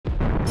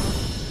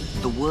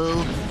The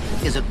world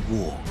is at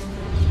war.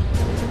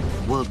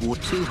 World War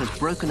II has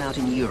broken out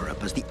in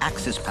Europe as the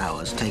Axis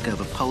powers take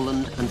over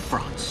Poland and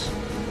France.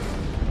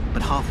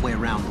 But halfway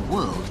around the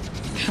world,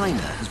 China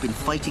has been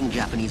fighting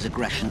Japanese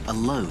aggression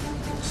alone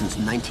since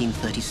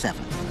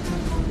 1937.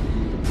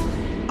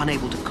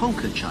 Unable to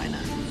conquer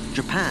China,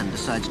 Japan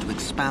decides to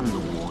expand the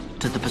war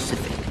to the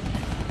Pacific.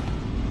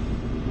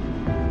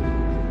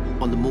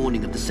 On the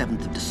morning of the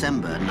 7th of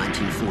December,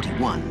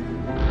 1941,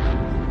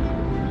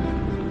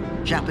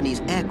 Japanese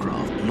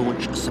aircraft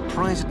launch a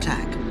surprise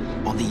attack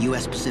on the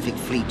US Pacific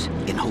Fleet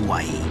in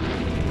Hawaii.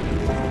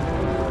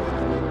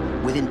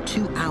 Within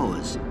 2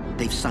 hours,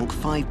 they've sunk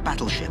 5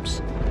 battleships,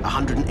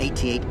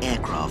 188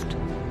 aircraft,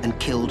 and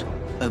killed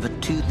over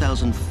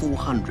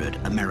 2,400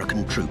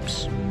 American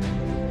troops.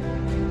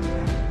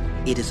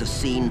 It is a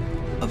scene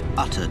of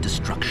utter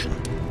destruction,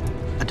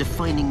 a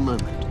defining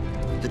moment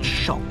that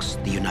shocks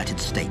the United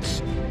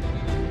States.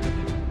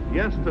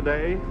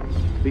 Yesterday,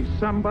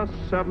 December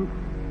 7th,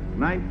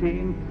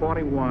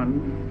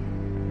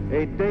 1941,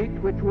 a date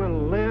which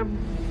will live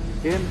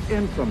in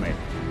infamy.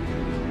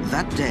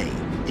 That day,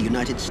 the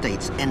United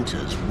States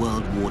enters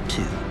World War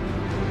II.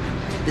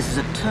 This is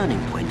a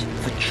turning point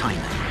for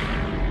China.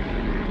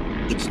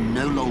 It's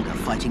no longer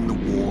fighting the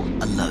war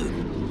alone.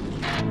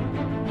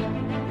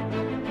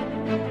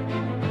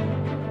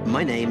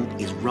 My name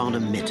is Rana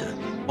Mitter,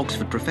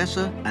 Oxford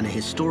professor and a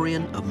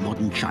historian of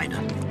modern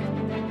China.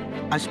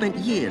 I've spent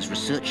years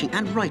researching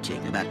and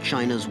writing about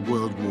China's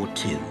World War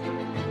II,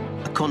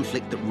 a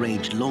conflict that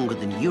raged longer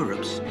than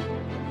Europe's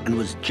and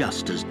was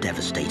just as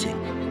devastating.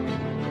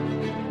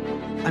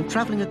 I'm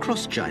traveling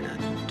across China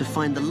to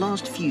find the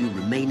last few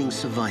remaining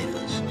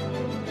survivors.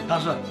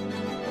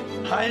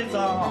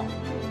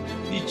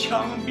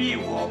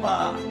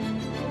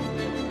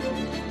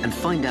 And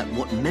find out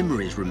what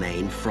memories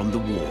remain from the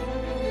war.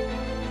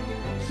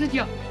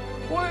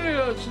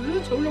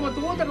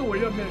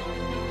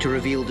 To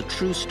reveal the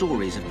true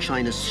stories of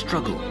China's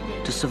struggle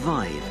to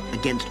survive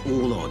against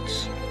all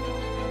odds.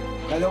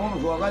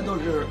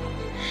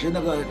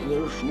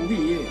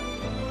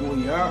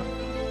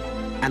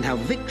 And how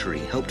victory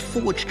helped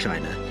forge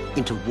China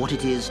into what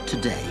it is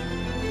today.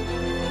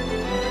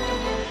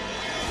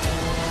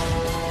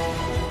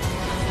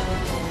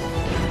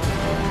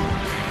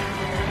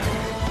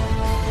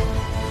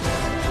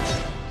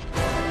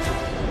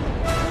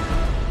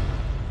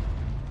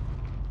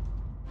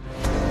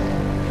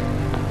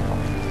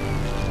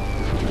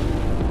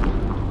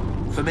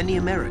 For many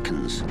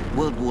Americans,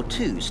 World War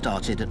II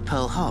started at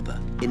Pearl Harbor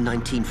in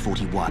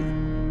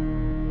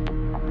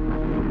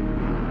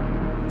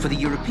 1941. For the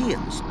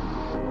Europeans,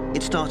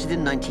 it started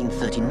in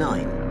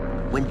 1939,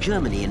 when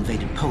Germany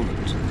invaded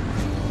Poland.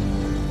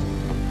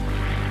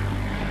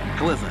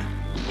 However,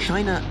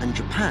 China and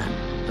Japan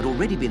had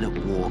already been at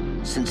war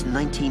since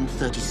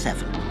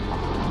 1937.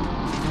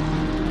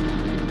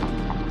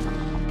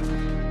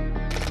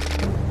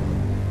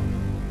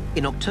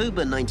 In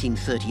October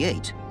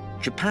 1938,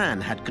 Japan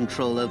had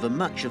control over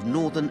much of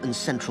northern and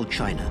central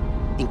China,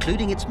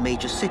 including its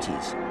major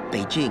cities,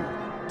 Beijing,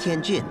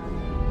 Tianjin,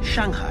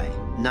 Shanghai,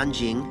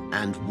 Nanjing,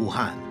 and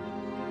Wuhan.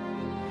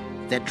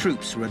 Their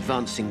troops were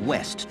advancing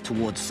west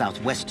towards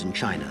southwestern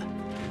China.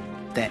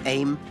 Their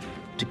aim,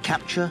 to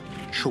capture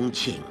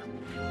Chongqing.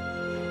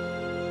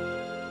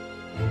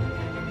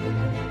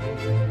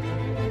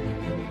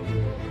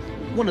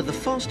 One of the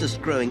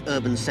fastest growing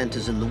urban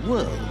centers in the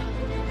world,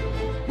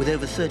 with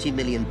over 30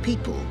 million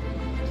people,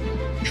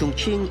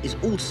 Chongqing is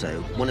also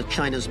one of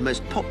China's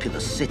most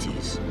populous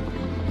cities.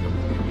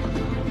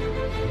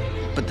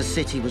 But the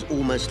city was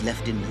almost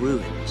left in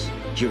ruins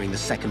during the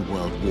Second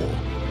World War.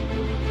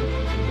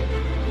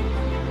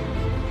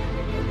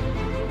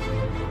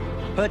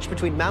 Perched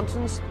between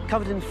mountains,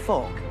 covered in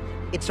fog,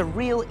 it's a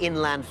real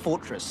inland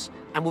fortress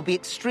and will be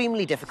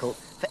extremely difficult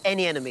for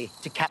any enemy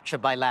to capture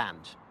by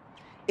land.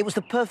 It was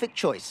the perfect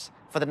choice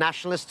for the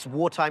nationalists'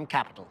 wartime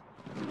capital.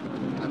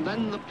 And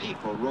then the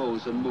people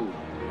rose and moved.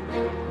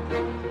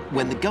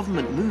 When the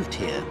government moved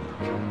here,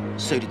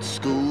 so did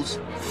schools,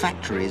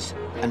 factories,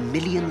 and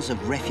millions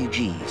of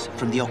refugees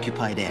from the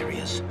occupied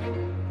areas.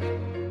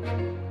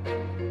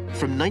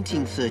 From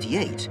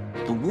 1938,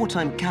 the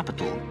wartime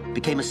capital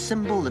became a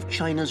symbol of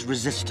China's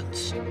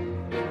resistance.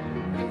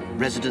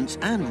 Residents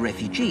and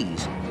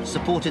refugees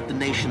supported the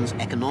nation's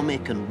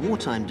economic and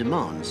wartime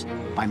demands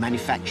by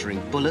manufacturing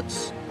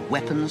bullets,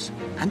 weapons,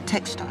 and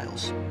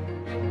textiles.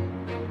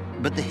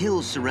 But the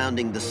hills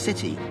surrounding the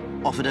city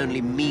offered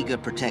only meager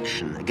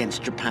protection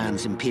against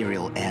Japan's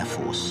Imperial Air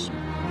Force.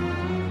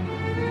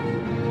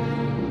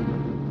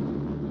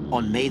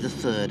 On May the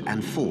 3rd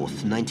and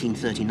 4th,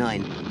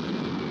 1939,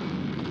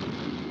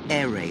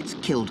 air raids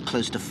killed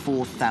close to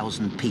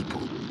 4,000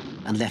 people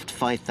and left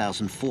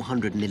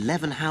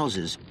 5,411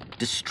 houses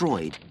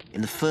destroyed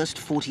in the first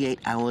 48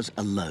 hours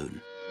alone.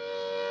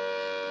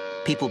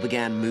 People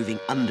began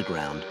moving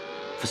underground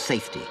for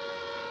safety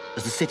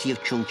as the city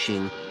of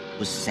Chongqing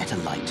was set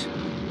alight.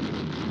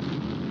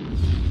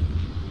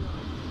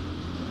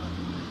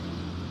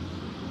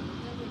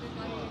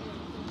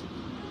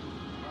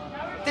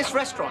 This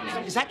restaurant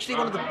is actually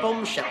one of the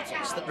bomb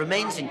shelters that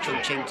remains in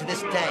Chongqing to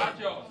this day.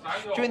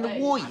 During the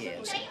war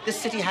years, this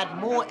city had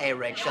more air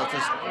raid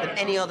shelters than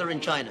any other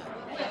in China,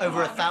 over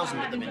 1,000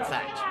 of them, in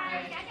fact.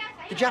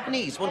 The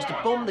Japanese wanted to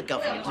bomb the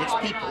government and its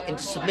people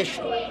into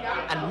submission,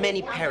 and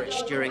many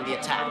perished during the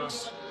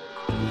attacks.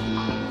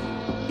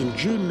 In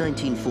June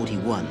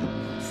 1941,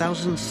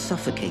 thousands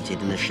suffocated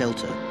in a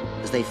shelter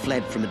as they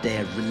fled from a day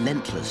of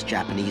relentless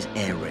Japanese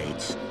air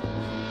raids.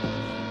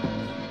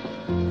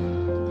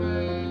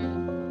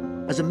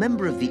 As a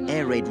member of the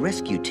air raid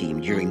rescue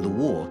team during the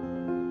war,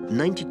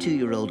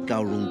 92-year-old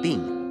Gao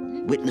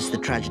Rongbing witnessed the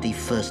tragedy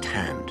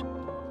firsthand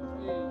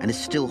and is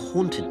still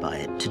haunted by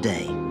it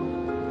today.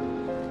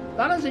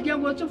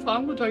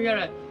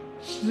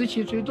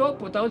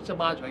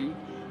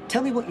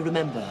 Tell me what you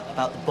remember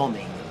about the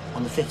bombing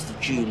on the 5th of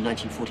June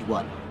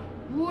 1941.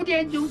 5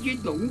点钟就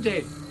动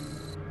着，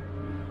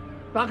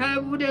大概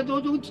5点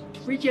多钟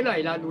飞机来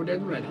了，6点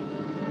钟来了。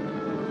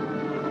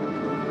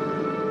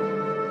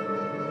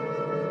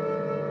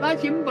那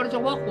进不是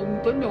说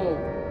红灯哦，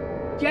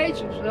解除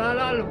是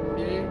那路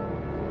的。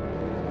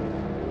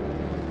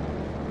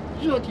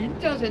你说听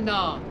早晨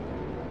呐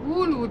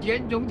，5、6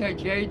点钟才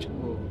解除，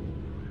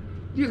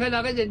你看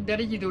那个人在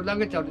那里头，啷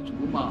个遭得住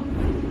嘛？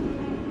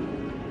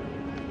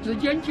时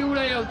间久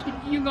了要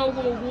你熬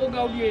我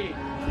熬你。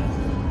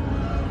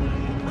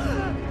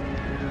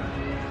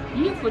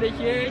 衣服那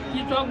些，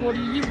你穿我的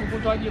衣服不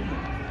穿衣服，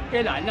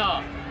给烂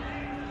了。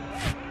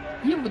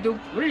衣服都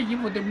裤儿衣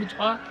服都没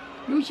穿，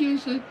有些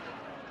是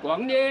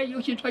光的，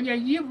有些穿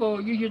件衣服，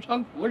有些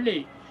穿裤儿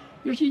的，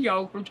有些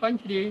摇裤穿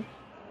起的。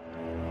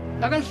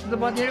那个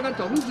18的那个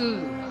洞子，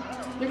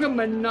那个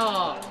门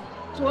呐，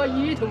是往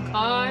里头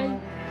开，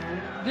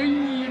人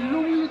一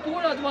拢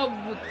多了，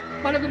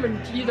把那个门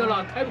挤到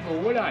了，开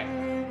不过来。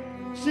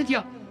尸体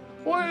啊，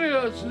哎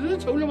呀，是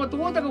臭那么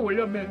多那个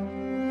味儿没？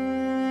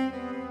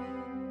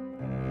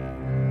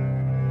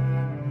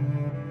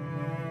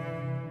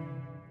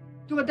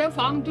 这个在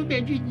房对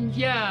面去进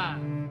去，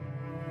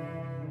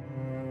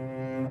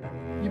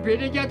你别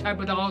的家抬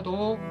不到好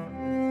多。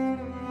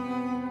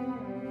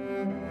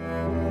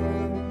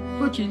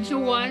我尽是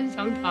晚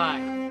上抬，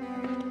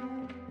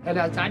抬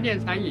了3天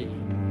3夜。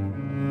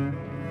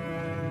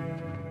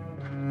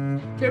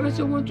这个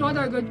时候我抓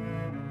到一个，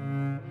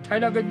抬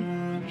了个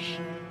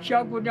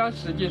小姑娘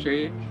10几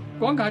岁，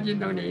光看镜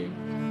头的，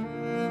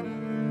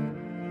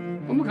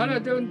我们看了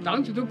都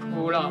当时都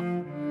哭了。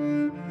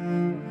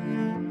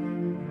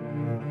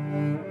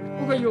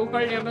 我个油花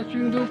2个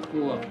水都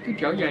哭，都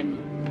掉眼里。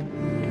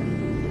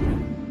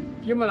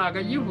你们那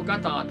个衣服给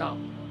打到，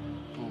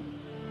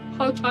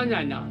好传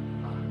染呐！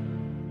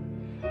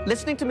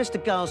 Listening to Mr.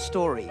 Gao's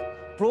story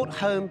brought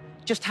home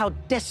just how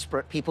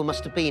desperate people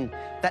must have been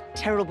that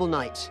terrible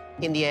night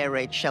in the air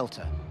raid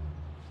shelter.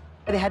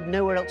 They had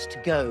nowhere else to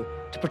go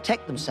to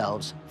protect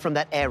themselves from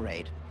that air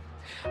raid.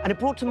 And it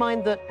brought to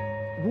mind that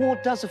war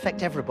does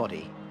affect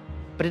everybody,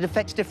 but it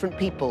affects different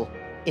people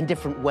in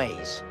different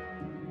ways.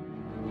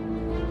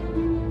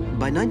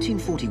 By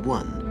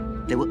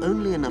 1941, there were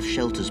only enough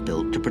shelters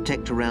built to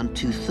protect around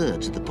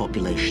 2/3 of the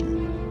population.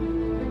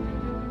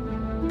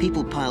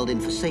 People piled in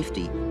for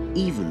safety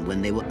even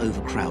when they were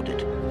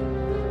overcrowded.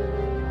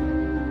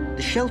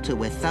 The shelter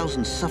where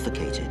thousands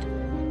suffocated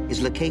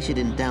is located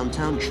in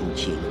downtown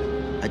Chongqing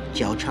at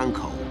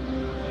Jiaochangkou.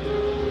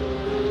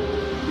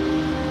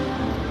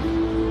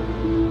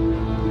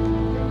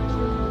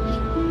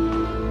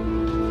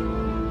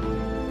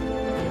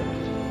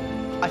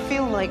 I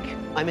feel like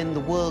I'm in the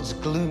world's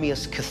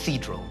gloomiest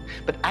cathedral,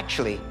 but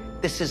actually,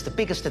 this is the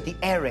biggest of the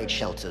air raid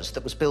shelters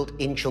that was built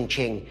in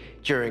Chongqing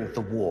during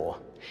the war.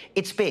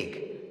 It's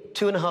big,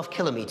 2.5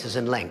 kilometers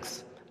in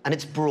length, and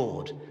it's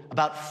broad,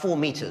 about 4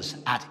 meters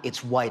at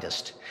its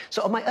widest.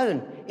 So on my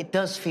own, it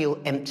does feel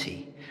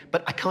empty,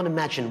 but I can't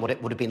imagine what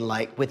it would have been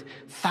like with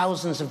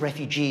thousands of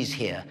refugees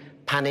here,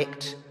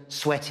 panicked,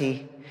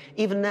 sweaty.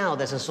 Even now,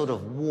 there's a sort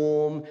of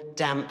warm,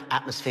 damp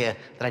atmosphere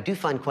that I do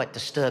find quite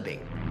disturbing.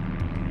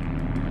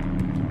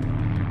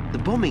 The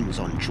bombings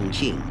on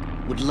Chongqing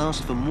would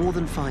last for more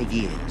than 5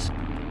 years,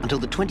 until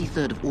the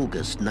 23rd of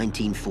August,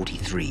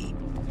 1943.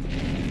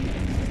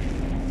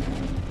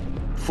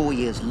 4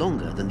 years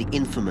longer than the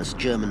infamous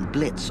German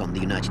Blitz on the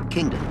United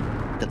Kingdom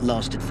that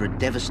lasted for a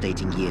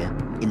devastating year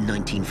in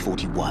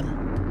 1941.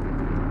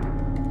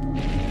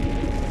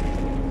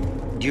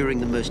 During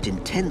the most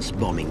intense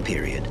bombing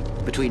period,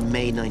 between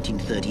May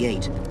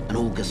 1938 and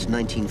August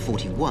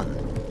 1941,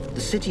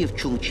 the city of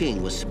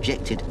Chongqing was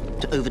subjected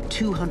to over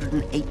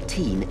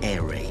 218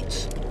 air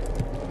raids.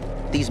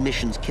 These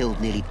missions killed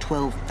nearly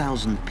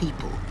 12,000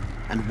 people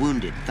and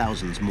wounded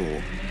thousands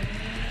more.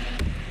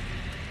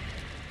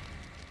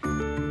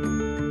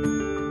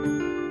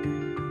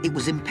 It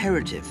was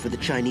imperative for the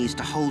Chinese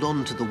to hold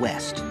on to the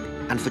West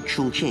and for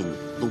Chongqing,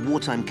 the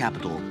wartime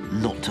capital,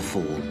 not to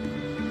fall.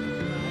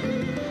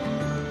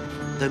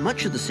 Though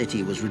much of the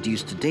city was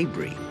reduced to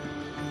debris,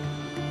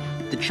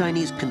 the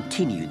Chinese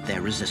continued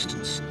their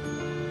resistance.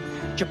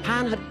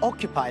 Japan had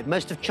occupied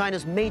most of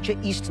China's major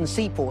eastern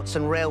seaports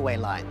and railway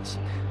lines.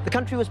 The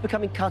country was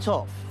becoming cut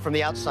off from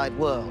the outside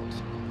world.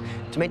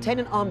 To maintain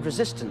an armed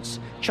resistance,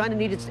 China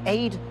needed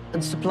aid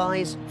and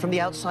supplies from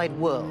the outside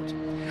world.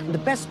 And the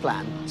best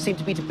plan seemed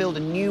to be to build a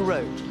new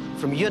road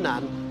from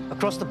Yunnan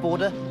across the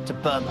border to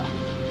Burma.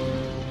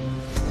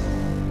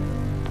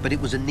 But it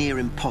was a near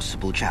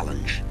impossible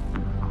challenge.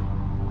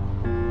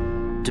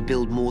 To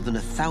build more than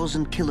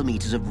 1,000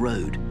 kilometers of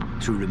road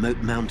through remote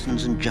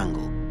mountains and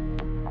jungle.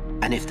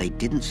 And if they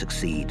didn't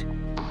succeed,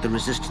 the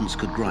resistance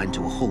could grind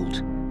to a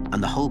halt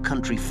and the whole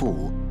country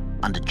fall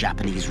under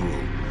Japanese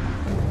rule.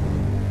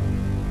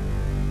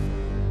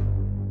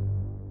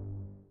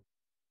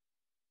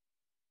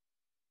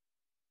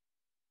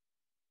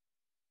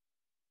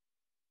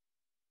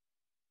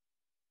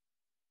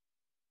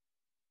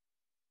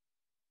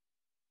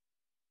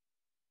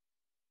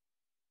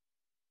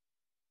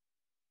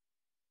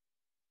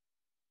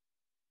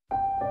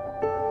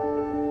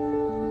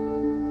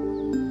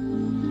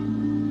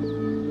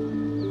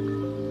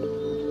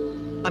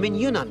 I'm in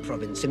Yunnan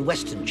province in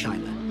western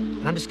China,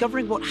 and I'm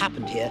discovering what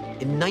happened here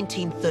in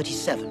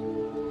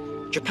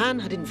 1937. Japan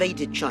had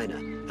invaded China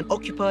and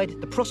occupied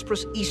the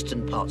prosperous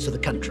eastern parts of the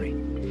country.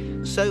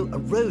 So a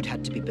road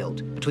had to be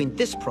built between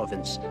this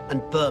province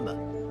and Burma,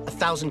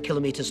 1,000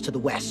 kilometers to the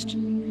west.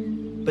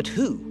 But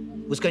who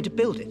was going to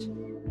build it?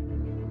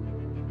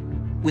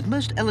 With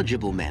most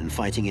eligible men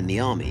fighting in the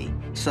army,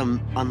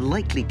 some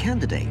unlikely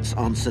candidates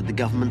answered the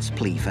government's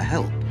plea for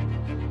help.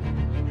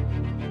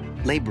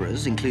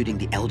 Laborers, including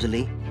the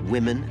elderly,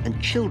 women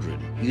and children,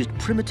 used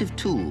primitive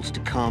tools to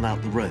carve out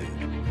the road.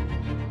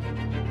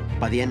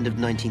 By the end of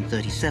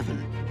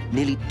 1937,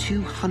 nearly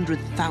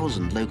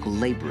 200,000 local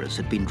laborers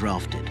had been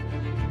drafted.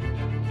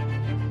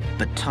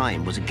 But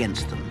time was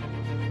against them.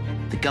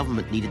 The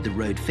government needed the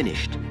road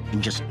finished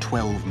in just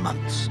 12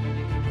 months.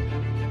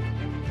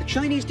 The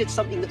Chinese did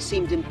something that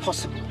seemed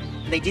impossible.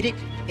 They did it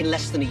in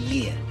less than a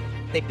year.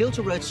 They built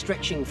a road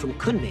stretching from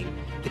Kunming,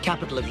 the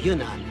capital of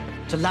Yunnan,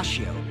 to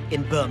Lashio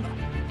in Burma.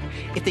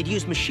 If they'd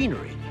used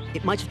machinery,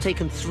 it might have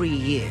taken 3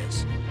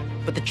 years.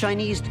 But the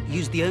Chinese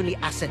used the only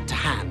asset to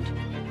hand: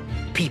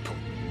 people.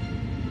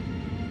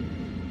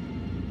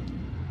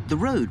 The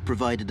road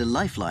provided a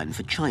lifeline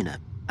for China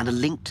and a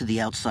link to the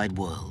outside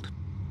world.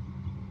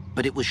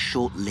 But it was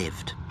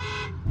short-lived.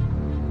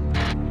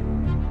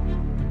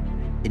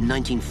 In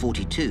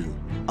 1942,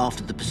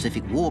 after the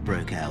Pacific War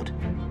broke out,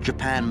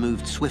 Japan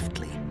moved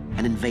swiftly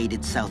and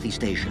invaded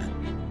Southeast Asia,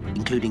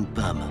 including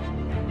Burma.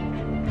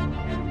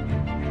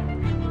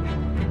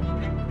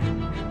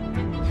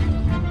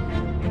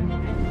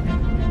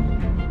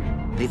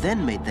 They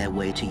then made their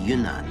way to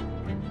Yunnan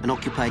and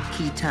occupied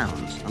key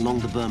towns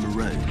along the Burma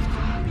Road.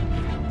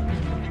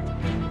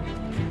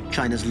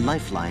 China's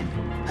lifeline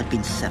had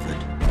been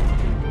severed.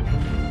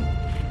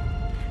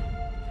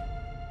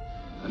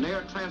 An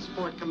Air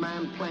Transport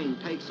Command plane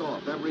takes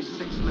off every 6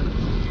 minutes.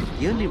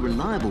 The only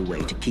reliable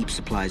way to keep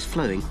supplies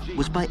flowing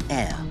was by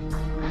air.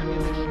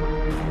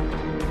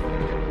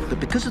 But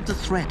because of the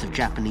threat of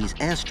Japanese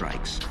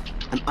airstrikes,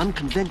 an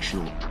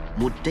unconventional,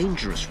 more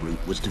dangerous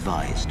route was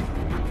devised.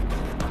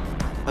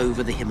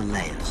 Over the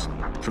Himalayas,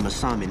 from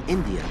Assam in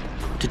India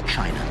to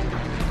China.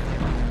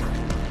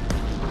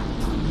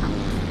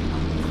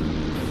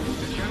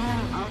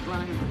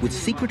 With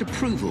secret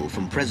approval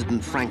from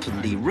President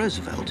Franklin D.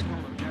 Roosevelt,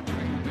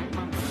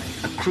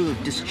 a crew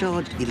of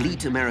discharged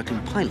elite American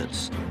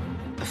pilots,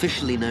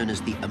 officially known as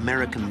the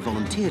American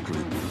Volunteer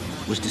Group,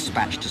 was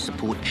dispatched to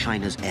support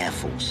China's Air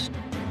Force.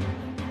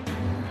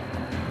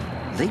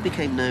 They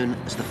became known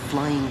as the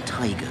Flying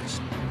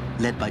Tigers,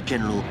 led by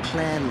General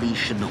Claire Lee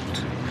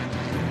Chennault.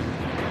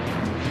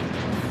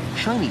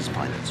 Chinese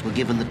pilots were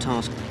given the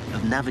task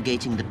of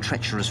navigating the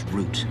treacherous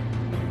route.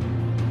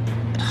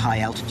 At high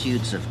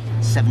altitudes of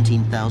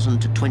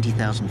 17,000 to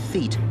 20,000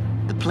 feet,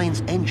 the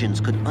plane's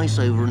engines could ice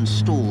over and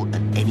stall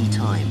at any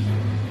time.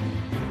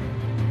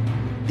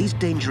 These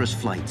dangerous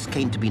flights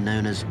came to be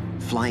known as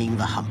flying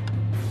the hump.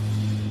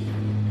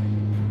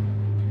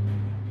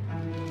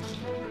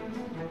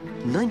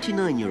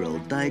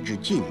 99-year-old Dai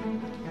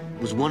Zhijin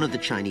was one of the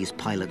Chinese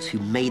pilots who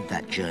made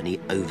that journey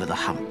over the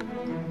hump.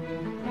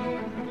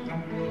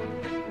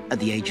 At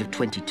the age of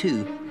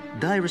 22,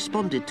 Dai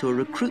responded to a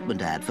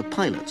recruitment ad for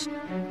pilots.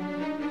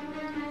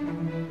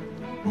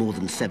 More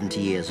than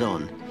 70 years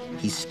on,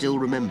 he still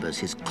remembers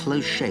his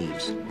close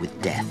shaves with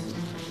death.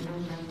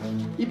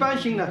 一般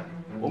性呢，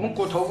我们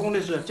国投工的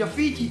时候，叫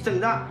飞机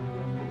正常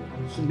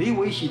是没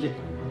危险的。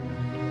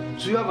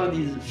主要问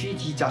题是飞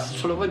机假使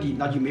出了问题，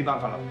那就没办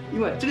法了，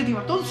因为这个地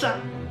方都是山，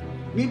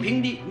没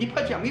平地，你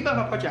爬降没办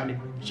法爬降的，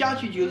下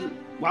去就是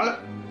完了。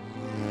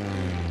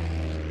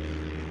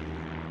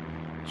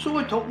所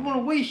谓投工的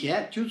危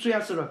险就这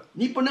样子了，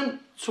你不能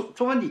出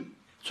问题，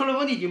出了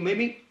问题就没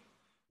命。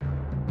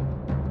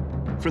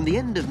 From the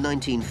end of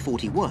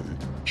 1941,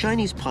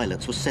 Chinese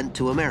pilots were sent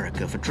to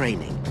America for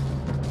training.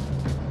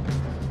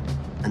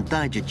 And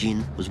Dai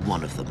Zhijin was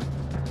one of them.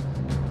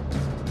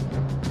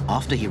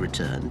 After he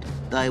returned,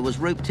 Dai was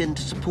roped in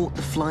to support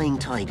the Flying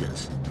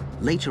Tigers,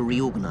 later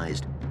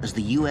reorganized as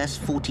the US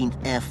 14th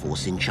Air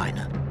Force in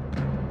China.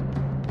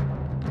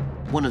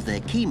 One of their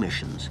key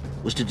missions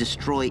was to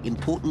destroy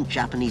important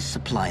Japanese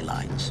supply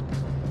lines.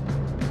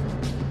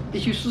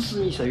 1944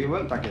年10月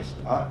份大概是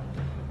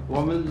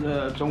我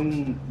们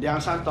从凉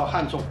山到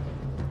汉中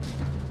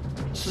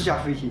，4架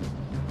飞机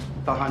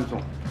到汉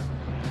中，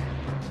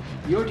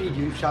邮递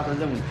就下达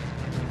任务，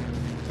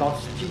到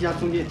机场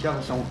中间交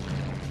上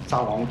炸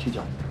黄河铁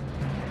桥。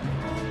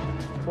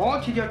黄河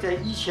铁桥在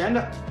以前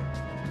呢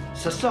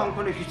，14万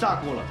块的去炸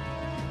过了，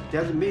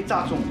但是没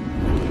炸中。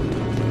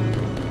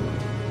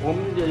我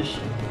们的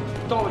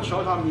到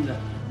桥上面呢，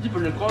日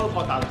本人高射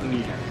炮打得很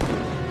厉害，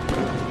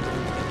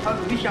他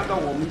没想到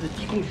我们是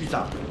低空去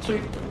炸，所以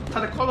他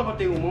的高射炮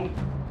对我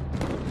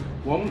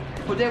们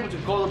不在乎这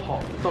个高射炮，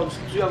到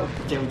主要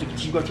在乎这个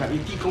机关枪，因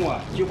为低空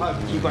就怕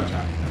机关枪。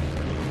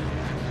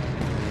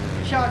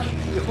下去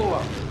以后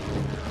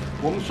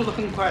我们速度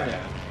很快的，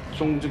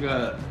从这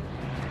个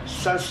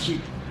37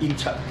英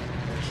尺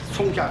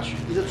冲下去，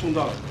一直冲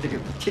到这个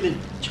铁的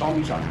桥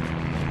面上。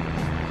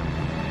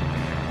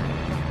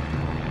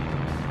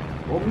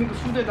我们那个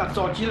副队长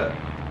着急了，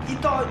一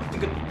到这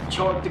个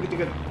桥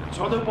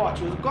桥头堡，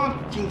就是刚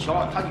进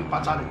桥，他就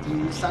把炸的第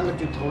3个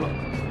就投了。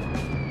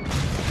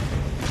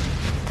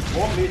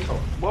我没投，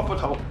我不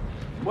投，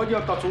我就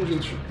要到中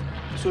间去。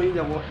所以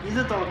呢，我一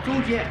直到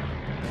中间，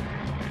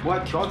我要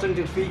调整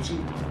这个飞机，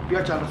不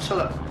要叫它吃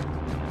了。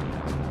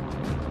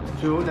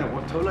最后呢，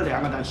我投了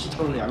2个弹，西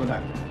投了2个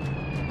弹。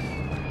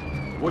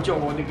我叫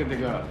我那个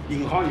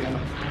领航员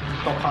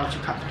到旁边去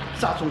看，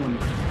炸中了没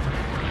有？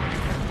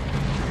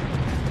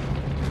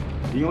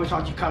领航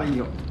上去看了以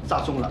后，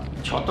炸中了，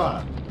桥断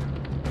了。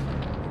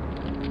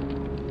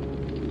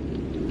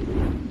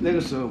那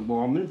个时候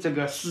我们这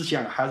个思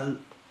想还是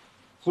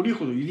糊里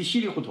糊涂，有点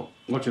稀里糊涂，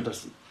我觉得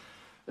是。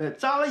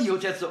炸了以后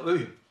才知道，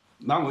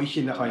蛮危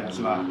险的，好像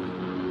是吧？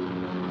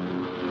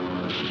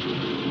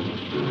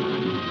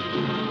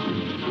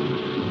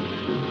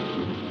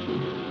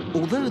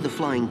 Although the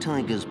Flying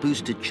Tigers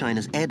boosted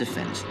China's air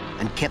defense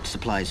and kept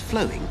supplies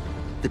flowing,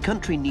 the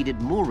country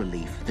needed more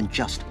relief than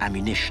just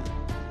ammunition.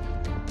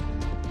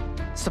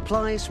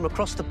 Supplies from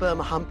across the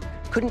Burma Hump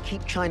couldn't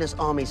keep China's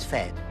armies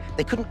fed.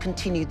 They couldn't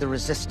continue the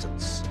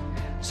resistance.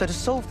 So to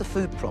solve the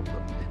food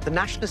problem, the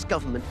nationalist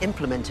government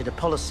implemented a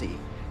policy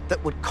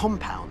that would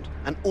compound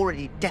an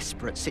already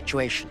desperate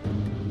situation.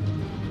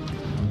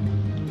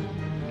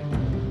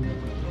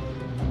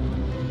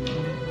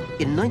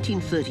 In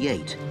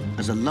 1938,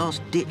 as a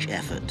last-ditch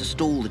effort to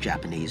stall the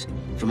Japanese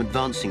from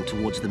advancing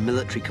towards the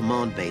military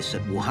command base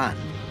at Wuhan,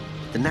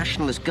 the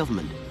nationalist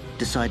government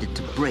decided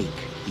to break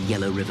the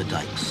Yellow River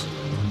dikes.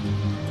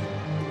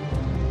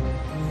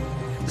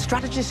 The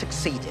strategy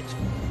succeeded.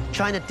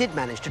 China did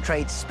manage to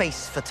trade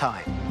space for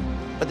time,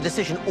 but the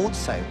decision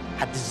also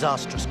had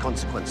disastrous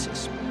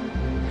consequences.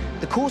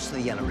 The course of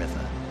the Yellow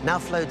River now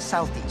flowed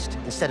southeast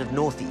instead of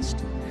northeast,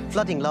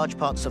 flooding large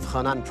parts of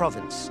Henan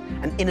province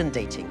and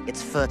inundating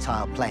its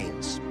fertile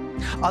plains.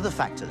 Other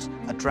factors,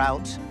 a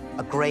drought,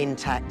 a grain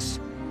tax,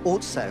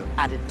 also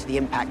added to the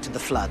impact of the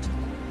flood.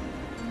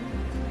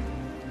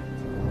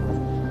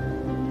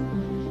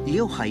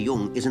 Liu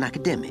Haiyong is an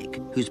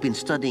academic who's been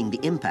studying the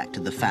impact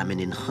of the famine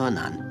in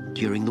Henan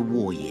during the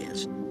war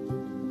years.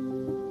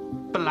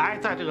 本来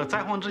在这个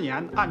灾荒之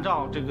年，按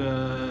照这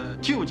个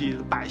救济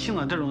百姓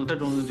的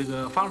这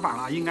个方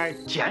法啊，应该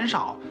减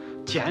少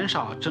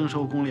征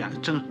收公粮、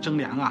征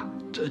粮啊，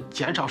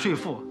减少税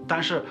赋。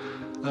但是，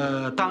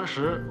当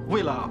时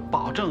为了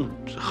保证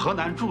河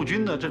南驻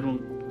军的这种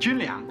军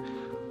粮，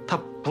它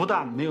不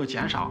但没有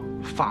减少，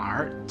反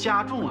而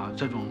加重了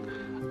这种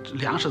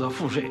粮食的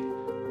赋税。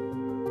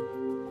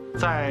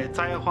在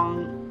灾荒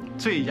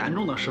最严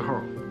重的时候，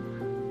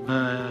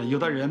有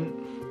的人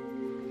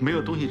没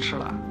有东西吃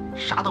了，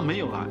啥都没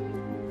有了，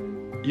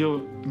又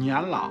年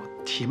老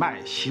体迈，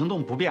行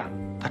动不便，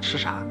他吃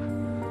啥？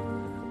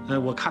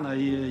我看到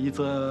一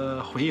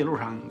则回忆录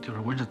上，就是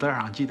文史资料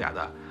上记载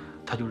的，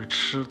他就是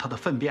吃他的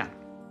粪便。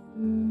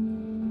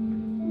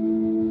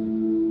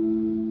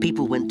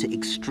People went to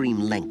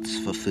extreme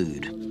lengths for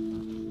food.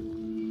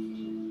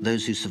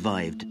 Those who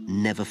survived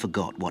never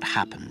forgot what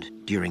happened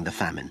during the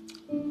famine.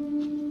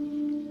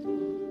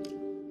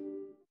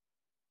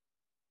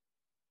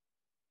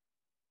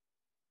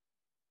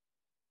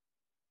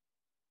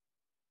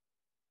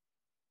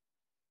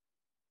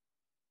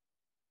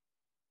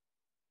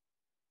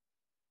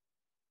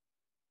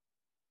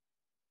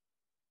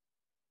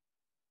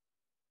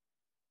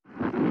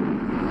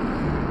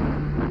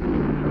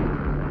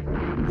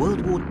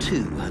 World War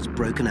II has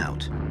broken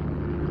out.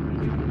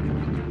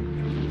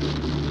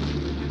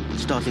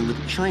 Starting with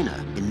China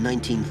in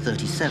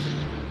 1937,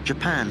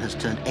 Japan has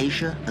turned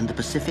Asia and the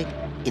Pacific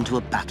into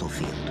a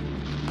battlefield.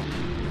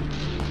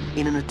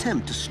 In an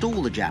attempt to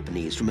stall the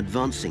Japanese from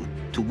advancing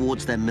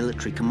towards their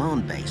military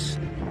command base,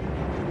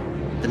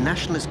 the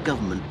nationalist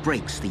government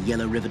breaks the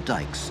Yellow River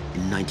dikes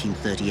in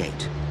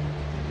 1938.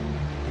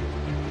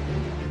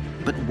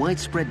 But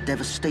widespread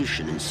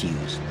devastation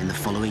ensues in the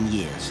following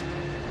years.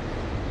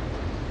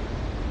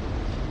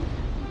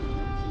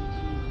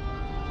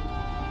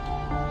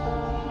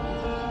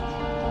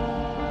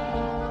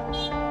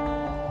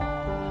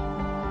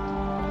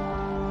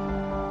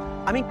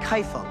 I'm in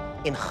Kaifeng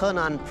in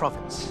Henan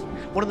province,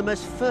 one of the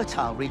most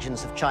fertile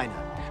regions of China,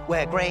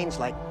 where grains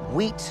like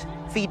wheat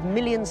feed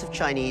millions of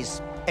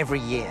Chinese every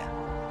year.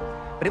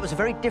 But it was a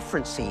very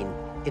different scene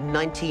in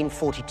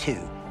 1942.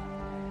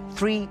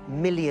 3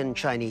 million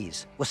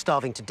Chinese were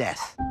starving to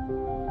death.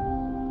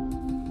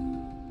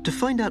 To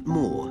find out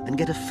more and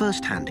get a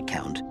first-hand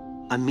account,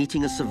 I'm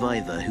meeting a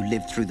survivor who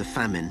lived through the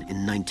famine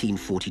in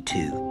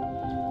 1942.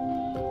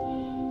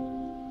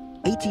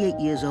 88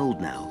 years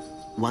old now,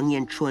 Wang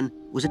Yanchun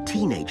was a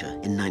teenager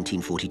in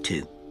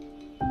 1942.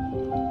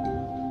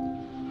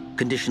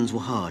 Conditions were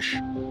harsh,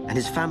 and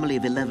his family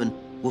of 11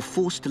 were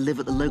forced to live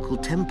at the local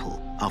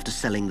temple after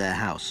selling their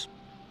house.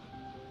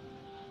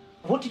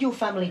 What did your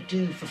family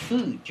do for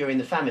food during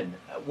the famine?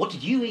 What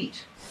did you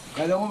eat?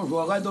 刚才我们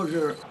说，俺都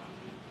是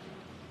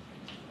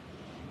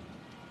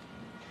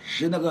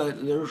吃那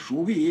个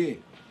树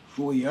皮、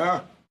树叶。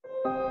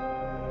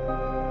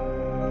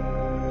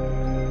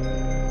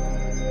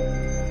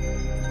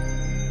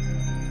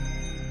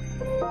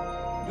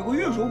这个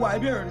榆树外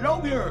边老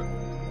皮儿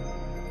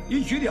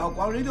一去掉，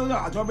光里头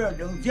那大片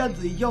扔剪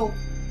子一绞，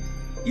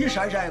一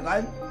晒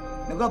干，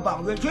那个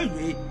棒槌、水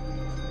水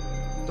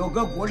都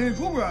搁锅里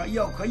煮着，也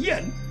要搁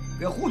盐，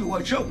给糊涂个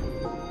吃。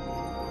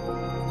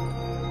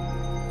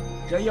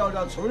这要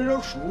让村里的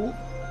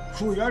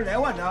树叶来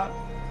完了。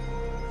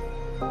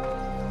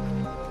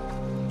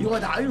 有个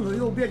大榆树，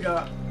有别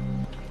着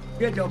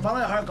放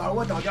在还告诉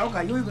我到点我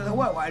看有一个它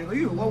外这个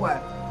榆树往外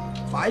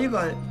发一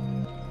棵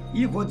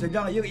增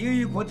长，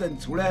一棵增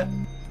出来。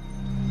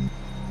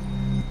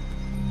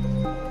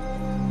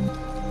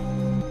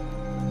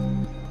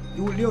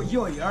有6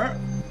小叶儿，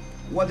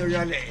我就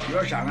在那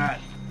边上岸。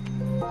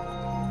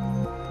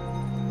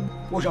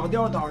我上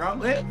点道上，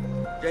哎，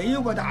这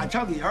有个大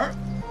长叶儿，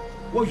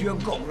我去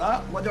够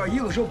了，我这一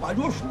个手扳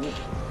着树。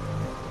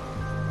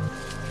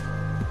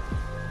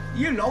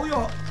 一捞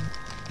摇，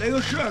那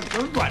个绳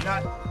正转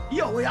着，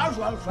摇个牙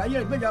刷摔下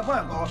来，别这往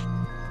上高。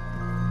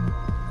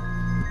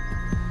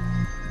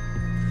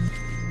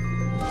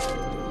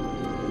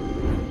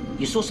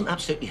You saw some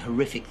absolutely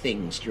horrific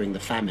things during the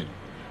famine.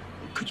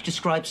 Could you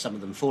describe some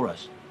of them for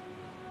us?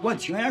 我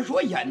听人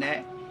说现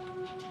在，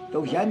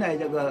到现在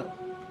这个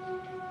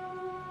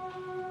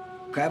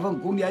开封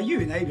供电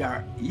局那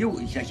边有，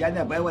现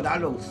在北国大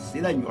路西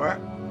南角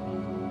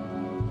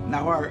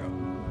那会儿。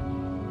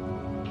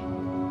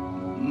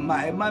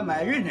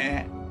 卖人呢，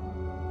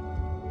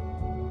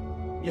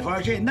一会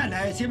儿谁男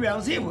的谁不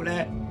让媳妇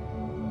嘞，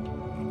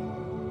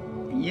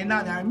你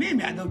拿点米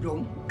面都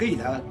中给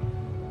他，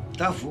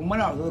他父母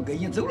那都给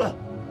你走了，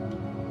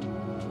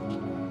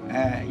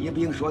哎，也不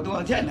用说多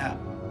少钱呢。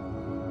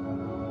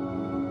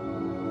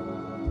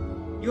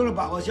有了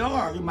8个小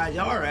孩就卖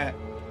小孩哎，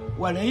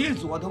往那一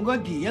坐，都搁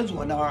地下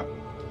坐那儿，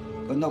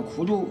跟那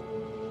哭住，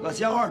那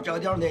小孩这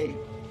点的，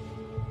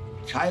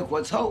插一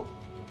棵草。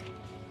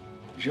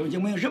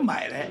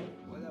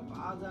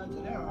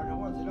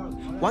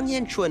 Wang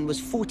Yanchun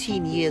was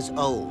 14 years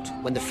old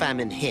when the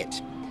famine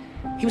hit.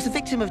 He was the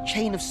victim of a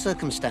chain of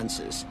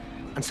circumstances,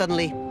 and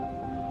suddenly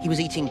he was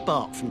eating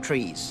bark from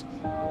trees.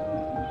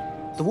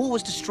 The war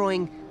was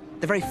destroying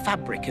the very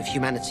fabric of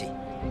humanity.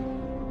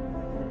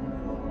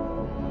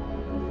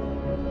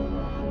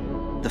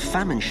 The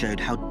famine showed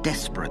how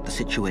desperate the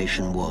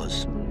situation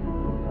was.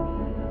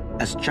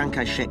 As Chiang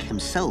Kai-shek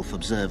himself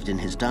observed in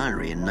his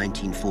diary in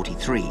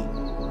 1943,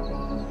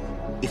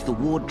 if the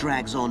war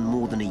drags on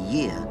more than a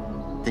year,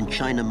 then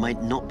China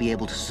might not be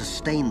able to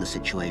sustain the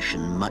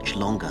situation much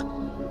longer.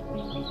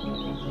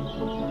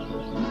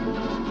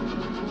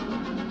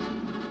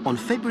 On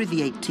February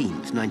the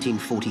 18th,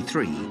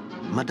 1943,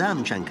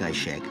 Madame Chiang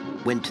Kai-shek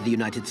went to the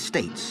United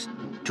States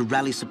to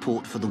rally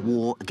support for the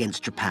war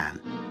against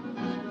Japan.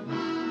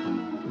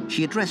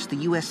 She addressed the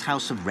US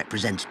House of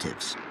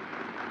Representatives.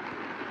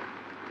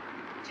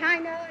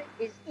 China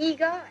is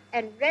eager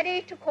and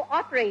ready to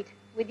cooperate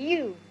with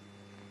you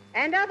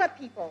and other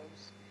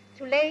peoples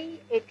to lay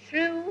a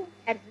true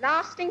and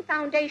lasting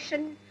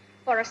foundation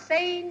for a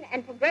sane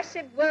and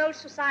progressive world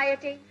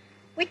society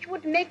which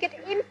would make it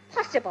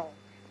impossible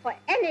for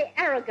any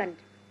arrogant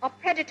or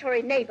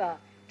predatory neighbor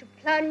to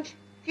plunge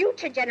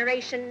future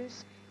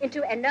generations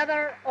into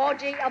another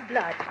orgy of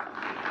blood.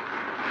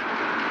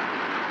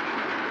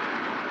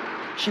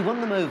 She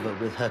won them over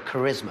with her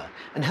charisma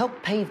and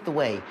helped pave the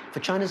way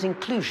for China's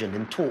inclusion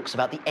in talks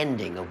about the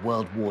ending of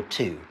World War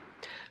II.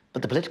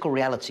 But the political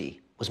reality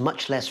was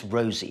much less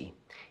rosy.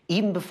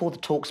 Even before the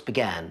talks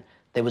began,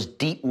 there was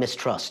deep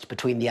mistrust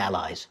between the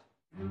Allies.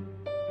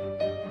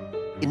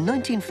 In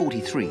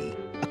 1943,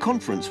 a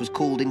conference was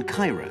called in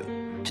Cairo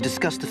to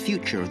discuss the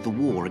future of the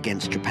war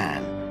against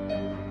Japan.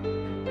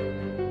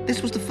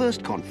 This was the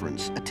first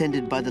conference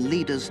attended by the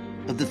leaders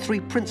of the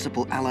 3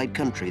 principal Allied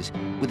countries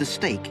with a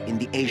stake in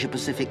the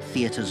Asia-Pacific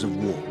theaters of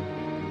war.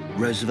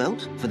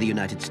 Roosevelt for the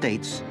United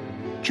States,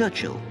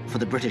 Churchill for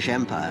the British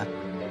Empire,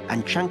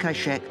 and Chiang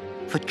Kai-shek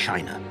for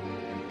China.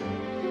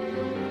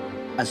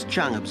 As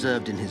Chiang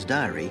observed in his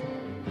diary,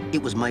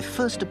 it was my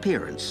first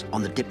appearance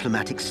on the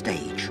diplomatic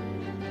stage.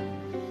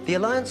 The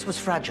alliance was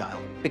fragile,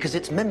 because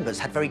its members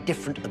had very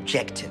different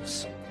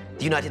objectives.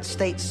 The United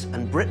States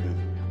and Britain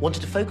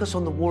wanted to focus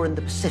on the war in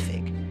the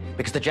Pacific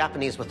because the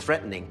Japanese were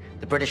threatening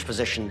the British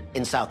position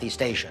in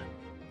Southeast Asia.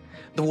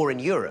 The war in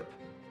Europe,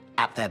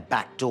 at their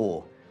back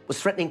door, was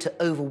threatening to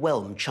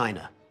overwhelm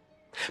China.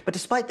 But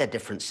despite their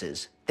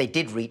differences, they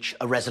did reach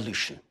a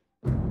resolution.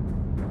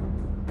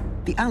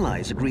 The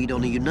Allies agreed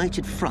on a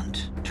united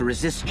front to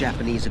resist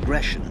Japanese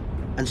aggression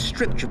and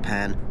strip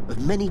Japan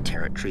of many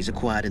territories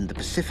acquired in the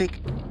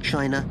Pacific,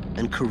 China,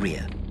 and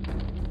Korea.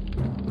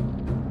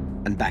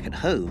 And back at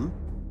home,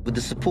 with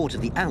the support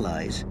of the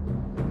Allies,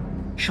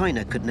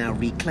 China could now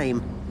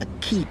reclaim a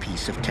key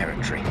piece of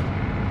territory.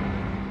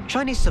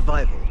 Chinese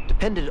survival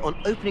depended on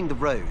opening the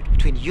road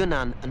between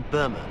Yunnan and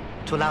Burma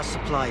to allow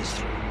supplies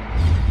through.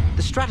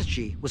 The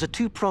strategy was a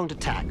two-pronged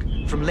attack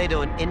from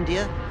Ledo in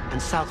India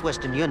and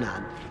southwestern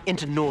Yunnan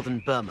into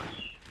northern Burma.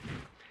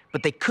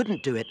 But they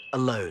couldn't do it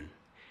alone.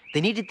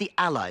 They needed the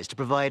Allies to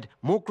provide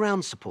more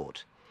ground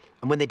support,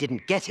 and when they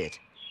didn't get it,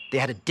 they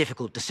had a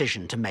difficult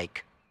decision to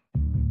make.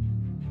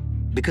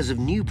 Because of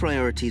new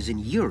priorities in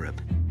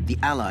Europe, the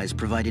Allies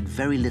provided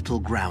very little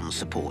ground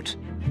support.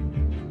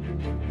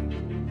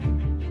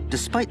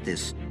 Despite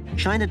this,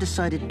 China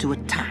decided to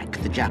attack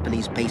the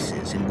Japanese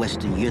bases in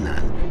western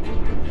Yunnan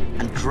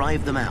and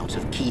drive them out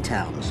of key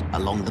towns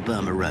along the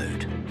Burma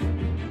Road.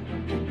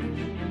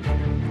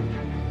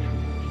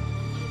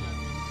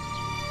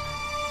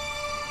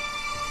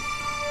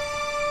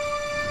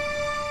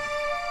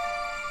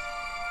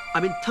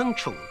 I'm in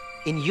Tengchong,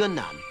 in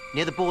Yunnan,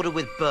 near the border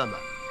with Burma.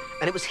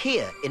 And it was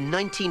here, in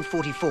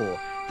 1944,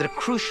 that a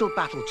crucial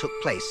battle took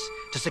place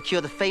to secure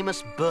the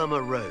famous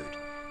Burma Road,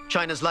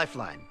 China's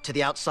lifeline to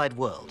the outside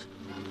world.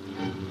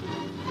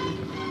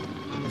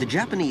 The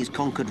Japanese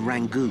conquered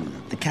Rangoon,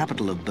 the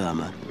capital of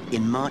Burma,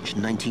 in March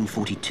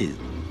 1942.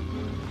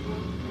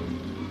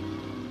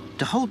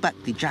 To hold back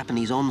the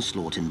Japanese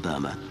onslaught in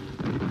Burma,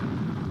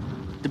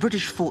 the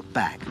British fought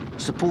back,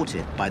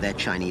 supported by their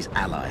Chinese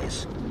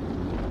allies.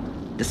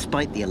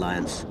 Despite the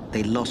alliance,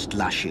 they lost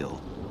Lashio,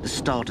 the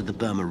start of the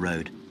Burma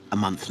Road, a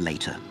month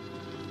later.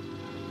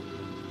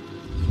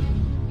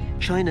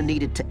 China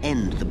needed to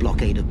end the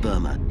blockade of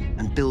Burma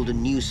and build a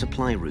new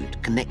supply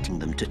route connecting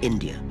them to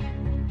India.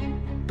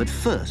 But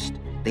first,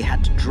 they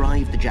had to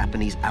drive the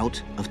Japanese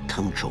out of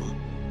Tengchong.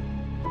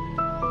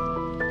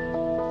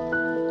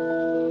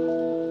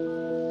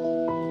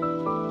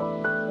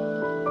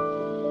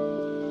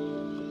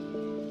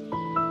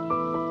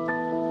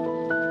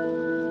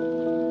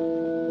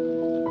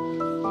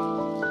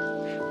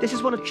 This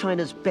is one of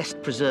China's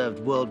best-preserved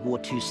World War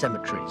II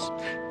cemeteries,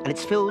 and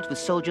it's filled with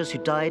soldiers who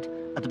died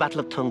at the Battle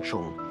of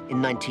Tengchong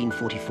in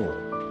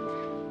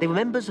 1944. They were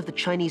members of the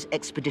Chinese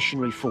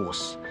Expeditionary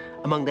Force.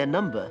 Among their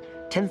number,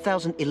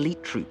 10,000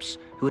 elite troops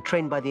who were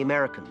trained by the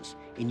Americans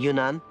in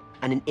Yunnan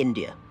and in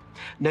India.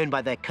 Known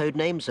by their code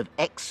names of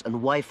X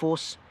and Y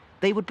Force,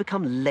 they would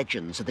become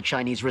legends of the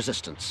Chinese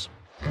resistance.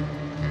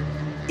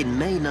 In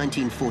May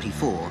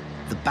 1944,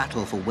 the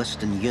battle for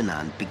Western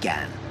Yunnan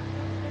began.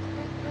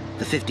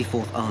 The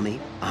 54th Army,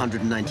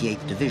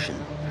 198th Division,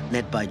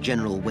 led by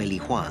General Wei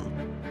Huang,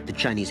 the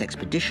Chinese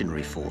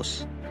Expeditionary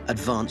Force,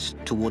 advanced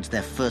towards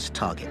their first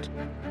target,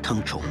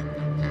 Tengchong.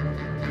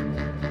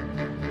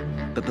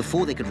 But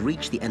before they could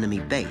reach the enemy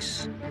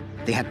base,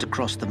 they had to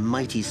cross the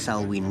mighty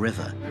Salween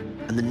River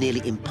and the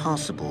nearly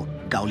impassable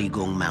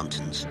Gaoligong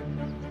Mountains.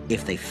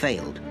 If they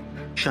failed,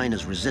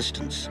 China's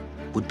resistance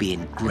would be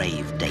in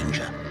grave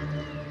danger.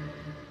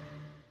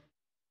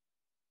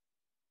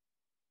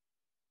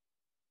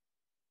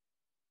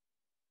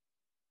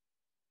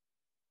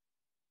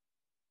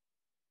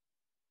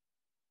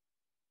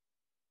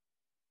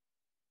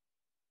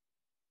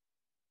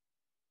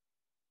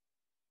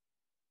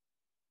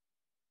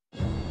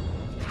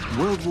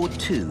 World War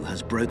II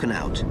has broken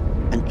out,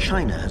 and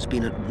China has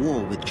been at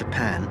war with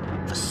Japan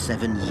for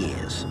 7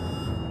 years.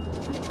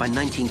 By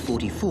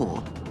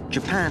 1944,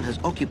 Japan has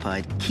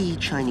occupied key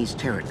Chinese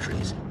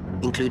territories,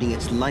 including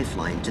its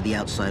lifeline to the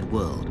outside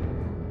world,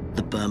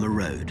 the Burma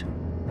Road.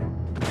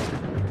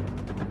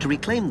 To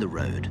reclaim the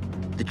road,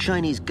 the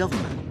Chinese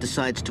government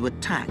decides to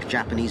attack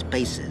Japanese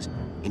bases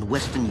in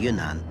western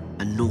Yunnan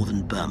and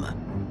northern Burma.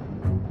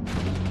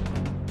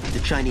 The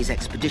Chinese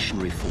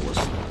Expeditionary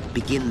Force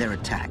begin their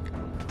attack,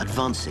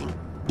 advancing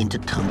into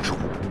Tengchong.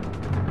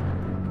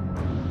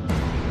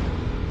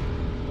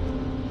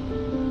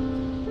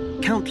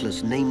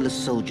 Countless nameless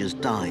soldiers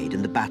died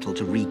in the battle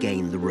to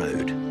regain the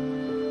road.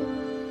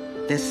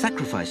 Their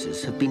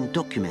sacrifices have been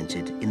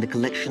documented in the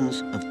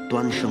collections of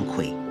Duan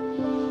Shenghui.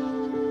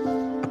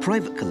 A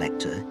private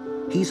collector,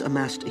 he's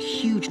amassed a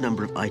huge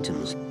number of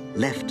items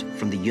left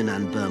from the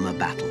Yunnan-Burma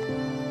battle.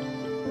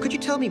 Could you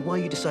tell me why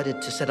you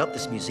decided to set up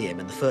this museum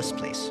in the first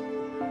place?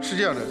 是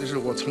这样的，就是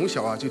我从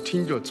小啊就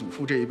听着祖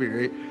父这一辈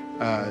人，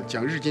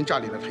讲日军占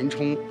领的腾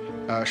冲，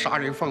杀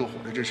人放火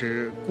的这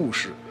些故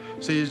事，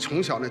所以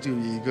从小呢就有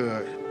一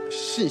个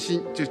信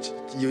心，就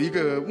有一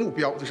个目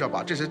标，就是要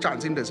把这些战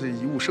争的这些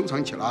遗物收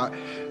藏起来，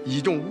以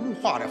一种物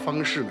化的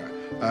方式呢，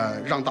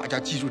让大家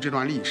记住这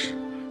段历史。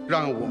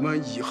让我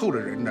们以后的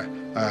人呢，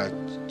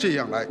这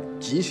样来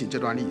警醒这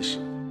段历史。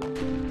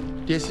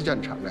滇西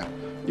战场呢，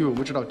因为我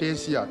们知道滇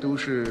西啊都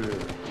是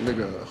那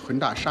个横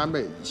断山脉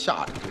以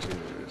下的，这是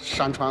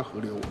山川河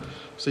流，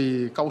所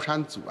以高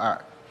山阻碍，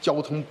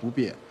交通不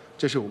便，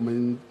这是我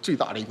们最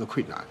大的一个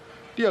困难。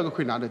第二个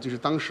困难呢，就是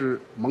当时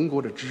盟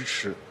国的支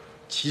持。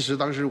其实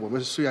当时我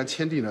们虽然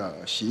签订了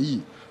协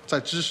议，在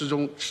支持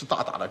中是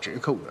大打了折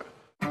扣的。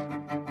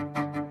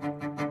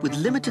With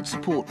limited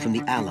support from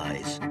the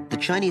Allies, the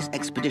Chinese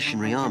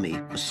Expeditionary Army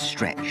was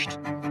stretched.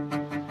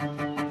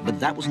 But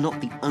that was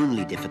not the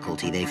only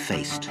difficulty they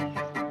faced.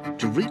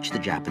 To reach the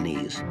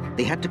Japanese,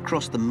 they had to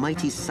cross the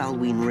mighty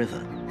Salween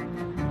River.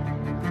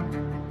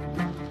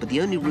 But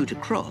the only route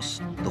across,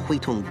 the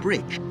Huitong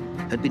Bridge,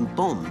 had been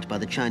bombed by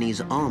the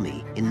Chinese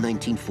army in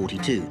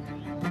 1942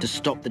 to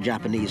stop the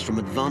Japanese from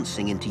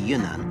advancing into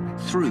Yunnan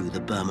through the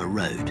Burma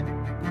Road.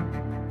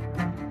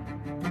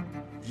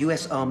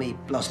 U.S. Army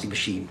blasting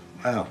machine.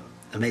 Wow,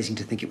 amazing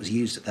to think it was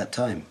used at that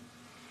time.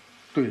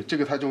 对，这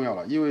个太重要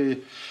了，因为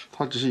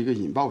它只是一个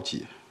引爆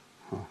剂，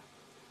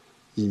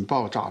引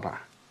爆炸弹，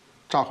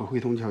炸毁汇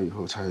通桥以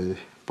后，才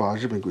把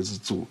日本鬼子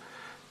阻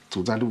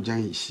在怒江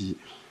以西。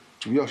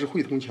主要是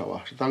汇通桥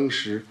啊，是当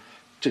时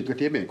整个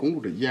滇缅公路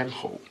的咽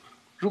喉。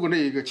如果那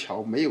一个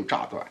桥没有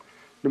炸断，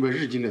那么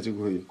日军呢就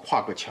会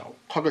跨过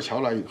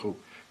桥来以后，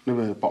那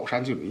么宝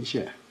山就沦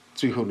陷，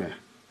最后呢，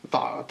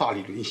大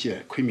理沦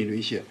陷，昆明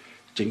沦陷，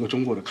整个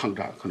中国的抗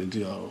战可能就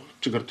要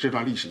这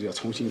段历史就要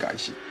重新改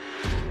写。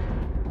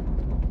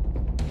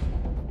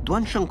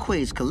Duan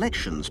Shenghui's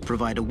collections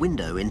provide a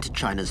window into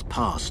China's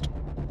past,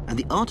 and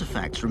the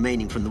artifacts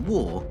remaining from the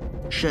war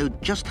showed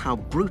just how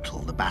brutal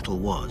the battle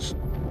was.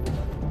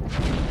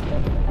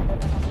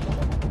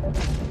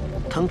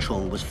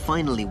 Tengchong was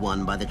finally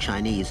won by the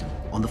Chinese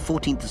on the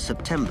 14th of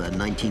September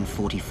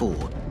 1944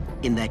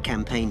 in their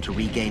campaign to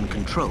regain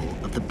control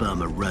of the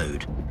Burma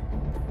Road.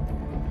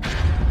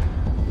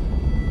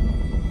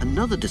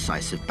 Another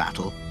decisive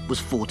battle was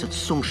fought at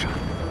Songshan.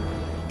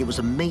 It was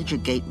a major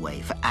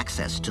gateway for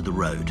access to the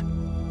road.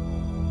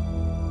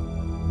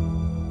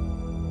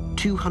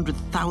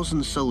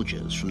 200,000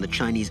 soldiers from the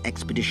Chinese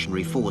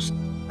Expeditionary Force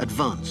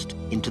advanced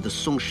into the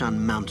Songshan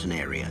mountain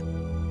area.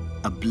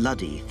 A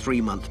bloody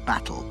 3-month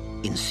battle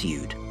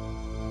ensued.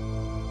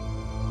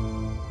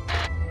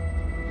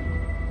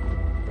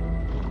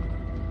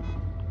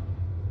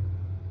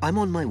 I'm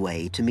on my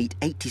way to meet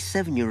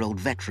 87-year-old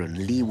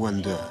veteran Li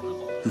Wende,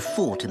 who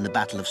fought in the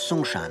Battle of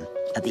Songshan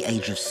at the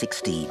age of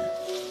 16.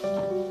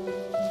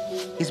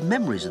 His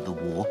memories of the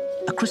war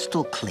are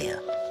crystal clear.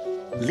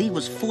 Li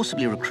was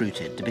forcibly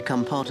recruited to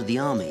become part of the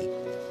army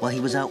while he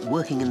was out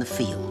working in the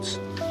fields.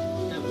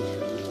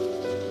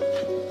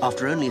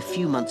 After only a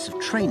few months of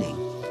training,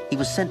 he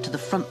was sent to the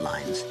front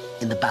lines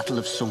in the Battle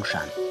of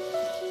Songshan.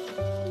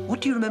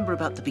 What do you remember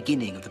about the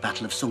beginning of the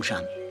Battle of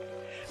Songshan?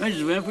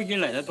 日本飞机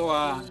来得多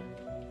啊，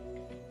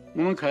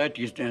我们开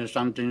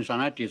上阵上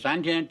来第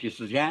3天、第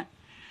4天，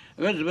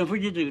日本飞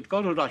机这个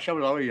高头打小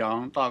炮一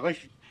样，打个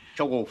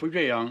小鹅飞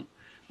机一样，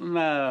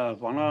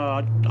放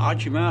了大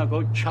气嘛，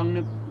个枪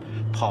的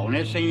炮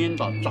的声音、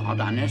炸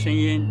弹的声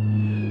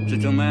音，这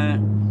种嘛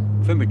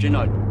分不清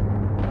了。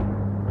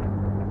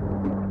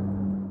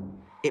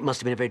 It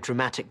must have been a very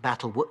dramatic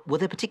battle. Were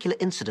there particular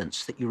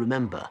incidents that you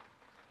remember?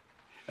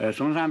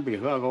 松山背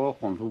后那个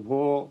黄土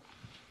坡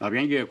那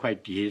边有一块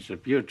地是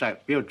比较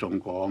重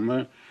过，我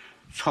们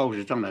草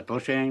是长得多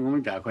深，我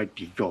们在一块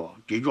地脚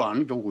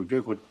上就围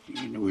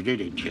着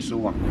那铁丝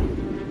网。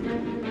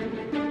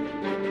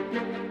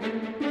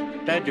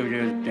再就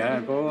是在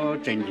那个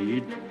阵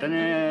地，在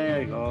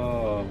那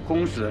个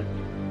工事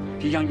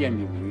几箱钱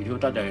里头，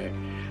他在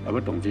那个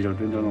洞子头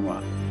蹲着了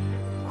嘛。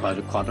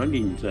 跨到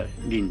林子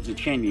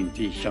田林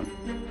子一响，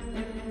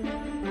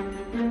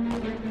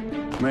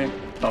我们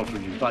到处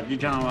去打机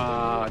枪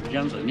嘛，机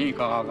枪这里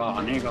嘎，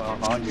那个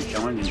嘎，就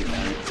像我们这个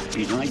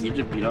比中一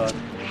直比了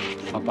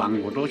半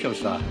个多小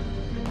时啊。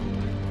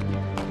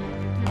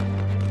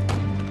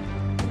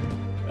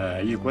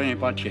一个人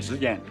把铁丝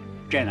剪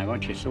那个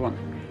铁丝网，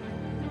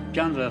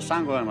这样子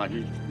3个人嘛就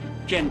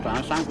剪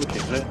断3个铁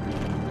丝，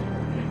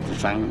这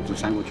三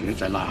个铁丝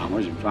再拿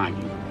我就转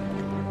进去。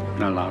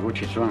 拿个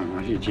铁丝网，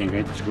那些剪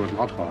开这个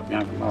拉头边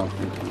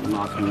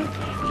拉开了，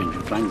人就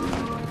转进去。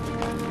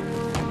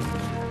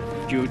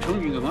就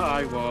冲进去，我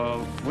那个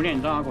副连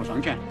长给我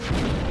上前，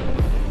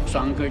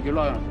上去就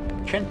拿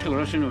先投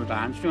了手榴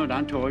弹，手榴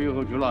弹投了以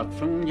后就拿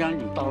冲枪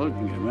就打到进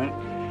去嘛，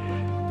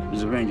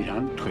日本人就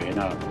想退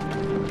了。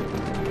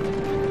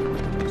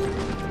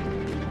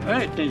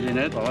等现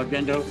在到了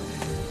边头，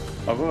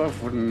那个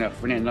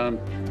副连长。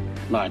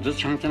 拿着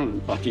枪上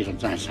把地上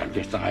站上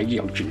去，再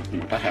摇进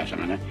他海上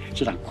呢，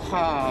这样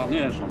咵，你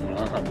说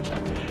了还不是？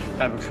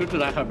还不口子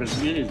呢，还不是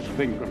你的日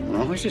本人，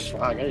我会去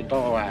耍个一刀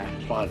啊，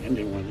耍人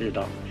家我这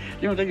刀，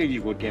因为这个一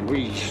个点我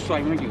一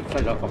甩，我就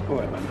甩到好多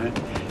万嘛，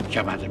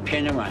下半身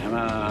偏着嘛，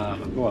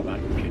好多万嘛，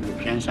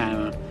偏山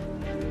嘛，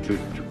就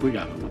国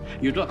家嘛，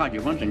有多少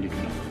就往这里去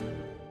了。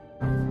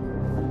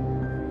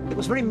 It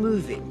was very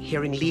moving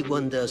hearing Li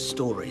Wende's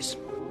stories.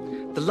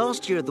 The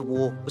last year of the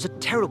war was a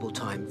terrible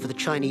time for the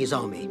Chinese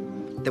army.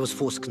 There was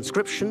forced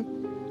conscription,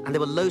 and there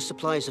were low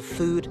supplies of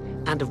food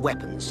and of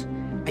weapons.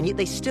 And yet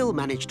they still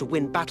managed to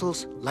win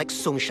battles like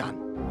Songshan.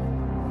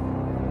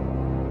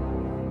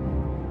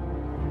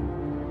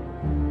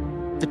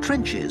 The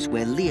trenches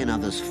where Li and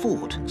others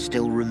fought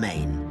still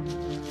remain.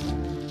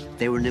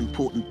 They were an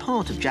important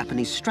part of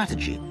Japanese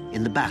strategy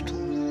in the battle.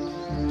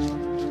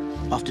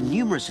 After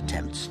numerous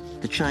attempts,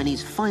 the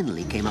Chinese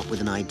finally came up with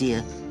an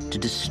idea to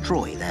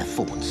destroy their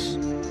forts.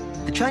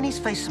 The Chinese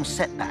faced some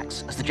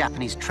setbacks as the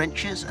Japanese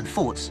trenches and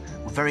forts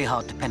were very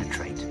hard to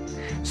penetrate.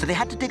 So they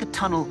had to dig a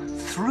tunnel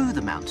through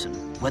the mountain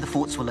where the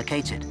forts were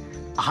located,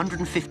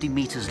 150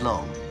 meters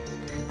long.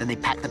 Then they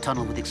packed the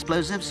tunnel with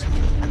explosives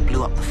and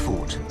blew up the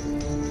fort.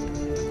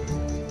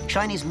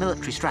 Chinese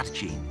military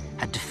strategy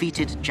had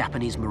defeated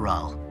Japanese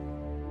morale.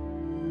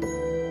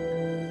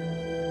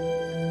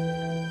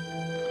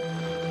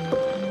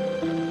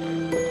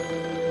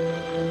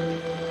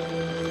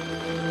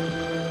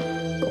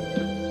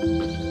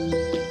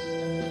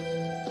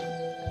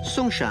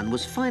 Songshan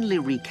was finally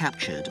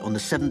recaptured on the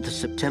 7th of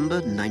September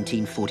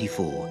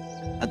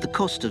 1944 at the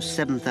cost of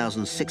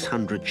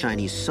 7,600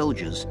 Chinese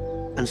soldiers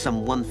and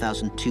some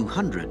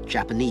 1,200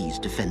 Japanese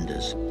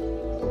defenders.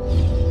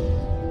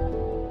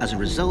 As a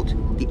result,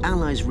 the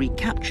Allies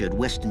recaptured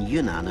western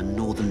Yunnan and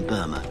northern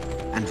Burma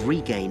and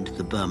regained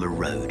the Burma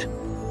Road.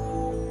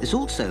 This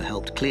also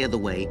helped clear the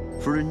way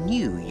for a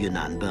new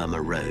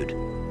Yunnan-Burma road,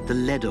 the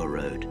Ledo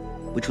Road,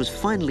 which was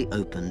finally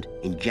opened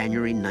in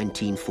January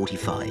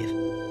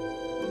 1945.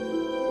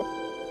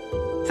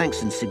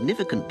 Thanks in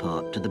significant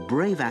part to the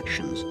brave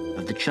actions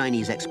of the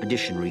Chinese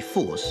Expeditionary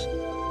Force,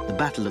 the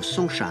Battle of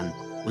Songshan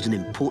was an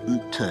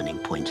important turning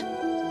point.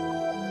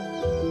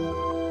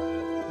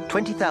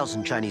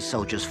 20,000 Chinese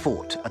soldiers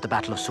fought at the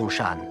Battle of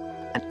Songshan,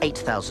 and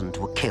 8,000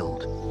 were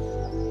killed.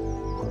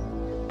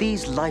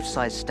 These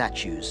life-size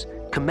statues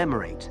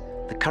commemorate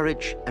the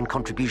courage and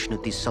contribution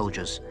of these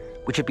soldiers,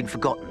 which had been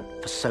forgotten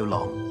for so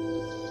long.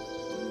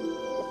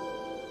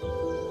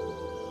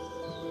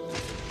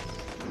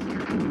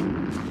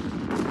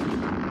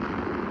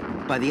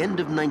 By the end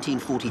of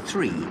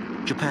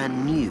 1943,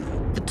 Japan knew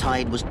the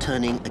tide was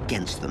turning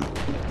against them.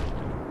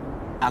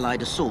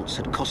 Allied assaults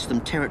had cost them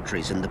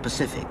territories in the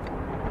Pacific.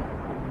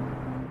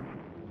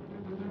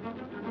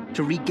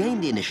 To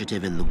regain the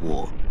initiative in the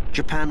war,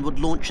 Japan would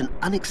launch an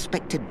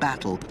unexpected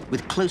battle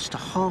with close to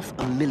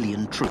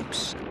 500,000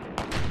 troops.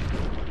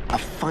 A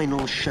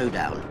final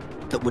showdown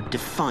that would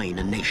define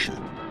a nation.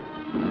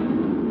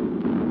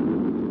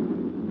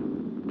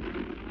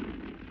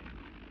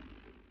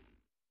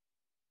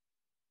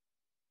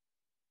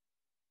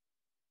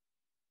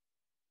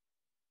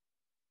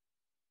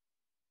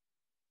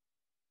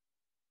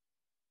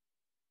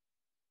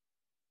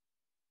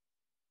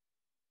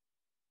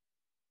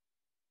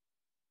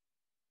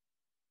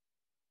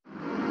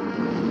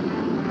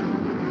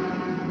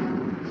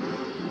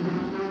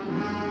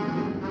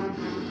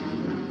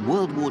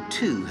 World War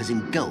II has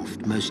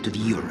engulfed most of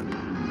Europe.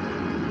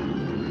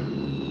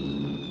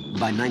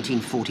 By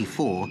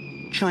 1944,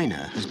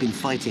 China has been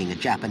fighting a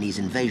Japanese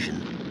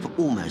invasion for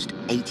almost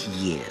 8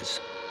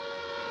 years.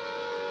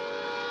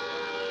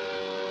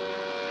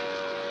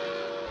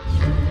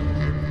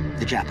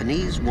 The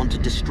Japanese want to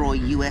destroy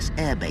US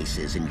air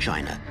bases in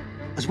China,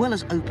 as well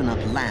as open up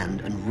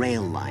land and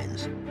rail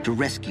lines to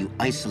rescue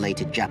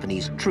isolated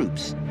Japanese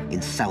troops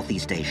in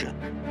Southeast Asia.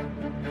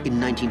 In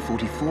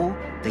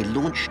 1944, they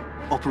launched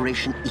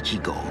Operation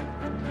Ichigo.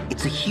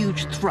 It's a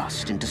huge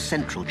thrust into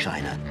central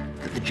China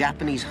that the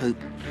Japanese hope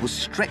will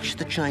stretch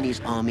the Chinese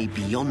army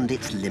beyond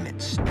its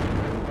limits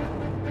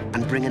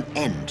and bring an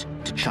end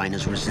to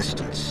China's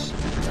resistance.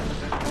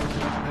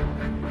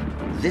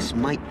 This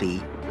might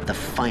be the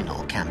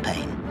final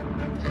campaign.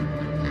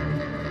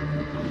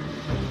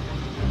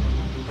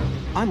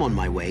 I'm on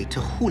my way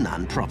to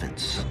Hunan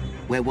province,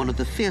 where one of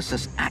the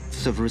fiercest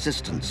acts of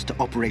resistance to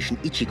Operation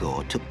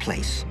Ichigo took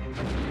place.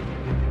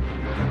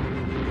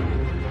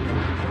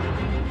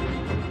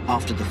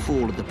 After the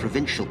fall of the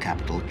provincial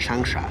capital,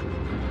 Changsha,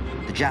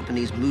 the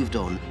Japanese moved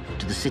on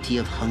to the city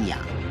of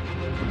Hengyang.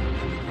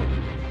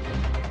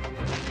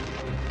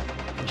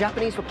 The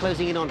Japanese were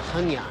closing in on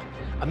Hengyang,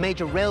 a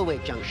major railway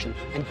junction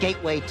and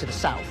gateway to the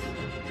south.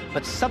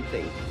 But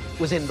something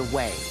was in the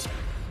way.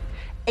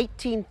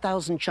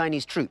 18,000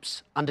 Chinese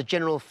troops under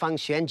General Fang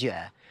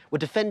Xuanjie were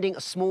defending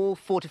a small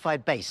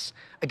fortified base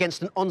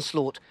against an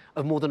onslaught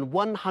of more than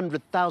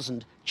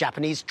 100,000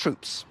 Japanese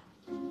troops.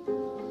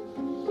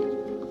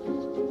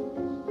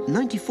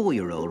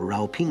 94-year-old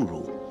Rao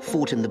Pingru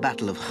fought in the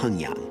Battle of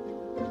Hengyang.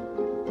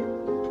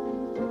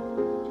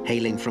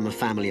 Hailing from a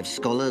family of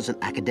scholars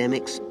and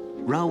academics,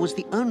 Rao was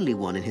the only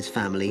one in his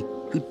family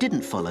who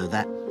didn't follow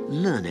that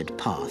learned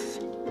path.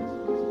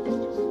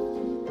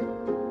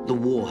 The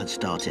war had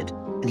started,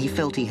 and he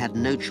felt he had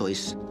no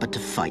choice but to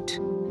fight.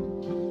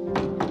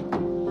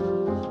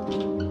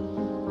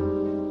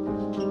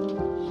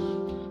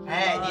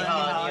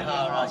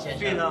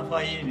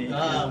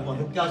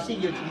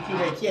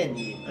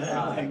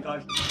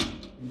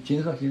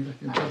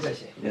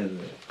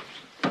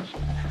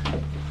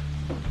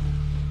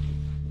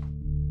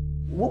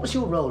 What was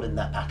your role in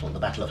that battle, the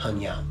Battle of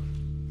Hengyang?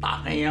 打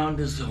汉阳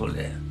的时候呢，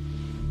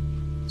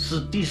是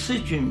第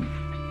10军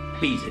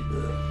被这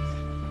个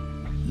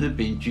日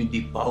本军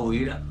队包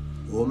围了，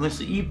我们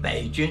是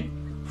100军，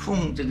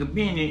奉这个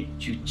命令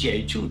去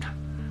解救他，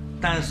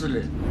但是呢，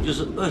就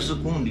是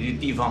20公里的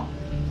地方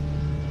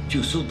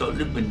就受到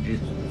日本的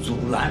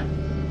阻拦。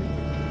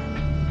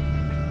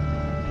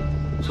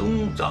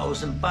从早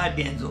晨8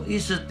点钟一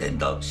直等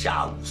到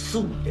下午4、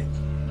5点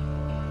钟，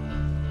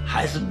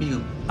还是没有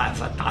办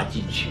法打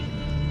进去。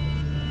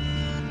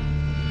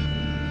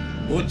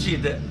我记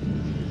得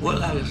我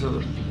那个时候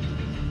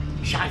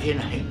夏天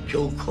很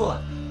口渴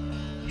啊，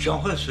想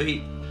喝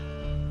水，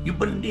又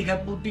不能离开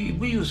部队，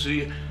没有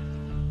水。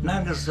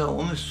那个时候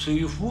我们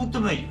水壶都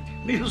没有，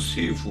没有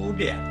水壶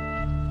的，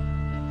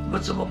我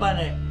怎么办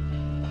呢？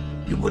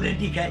又不能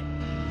离开。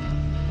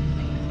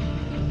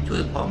就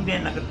是旁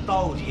边那个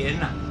稻田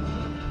呐，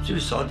最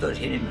少稻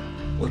田里面，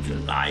我就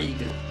拿一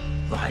个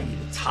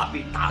茶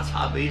杯，大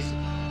茶杯子，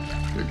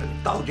就这个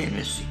稻田里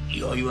面水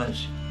舀一碗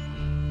水，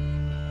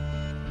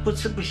不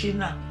吃不行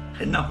呐，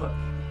很难喝，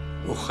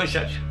我喝下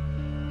去，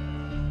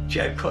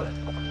解渴了。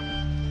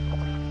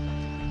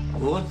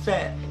我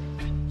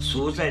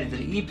所在的这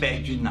个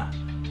100军呐，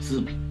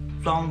是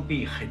装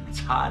备很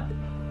差的，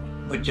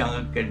我讲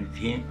个给你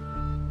听，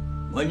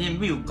完全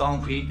没有钢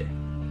盔的。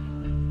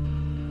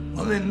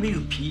我们没有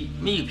皮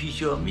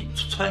靴，没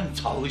穿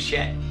草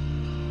鞋，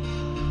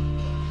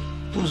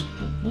都是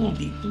布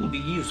的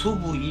衣服，粗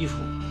布衣服。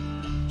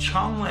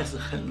枪呢是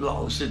很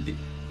老式的，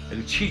那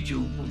个795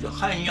步叫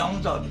汉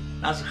阳造的，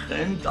那是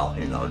很老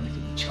的这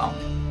个枪。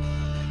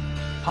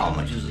炮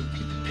嘛就是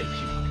配皮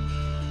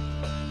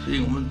炮，所以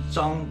我们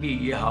装备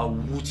也好，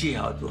武器也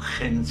好都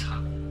很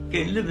差，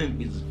跟日本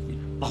比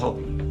不好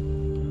比。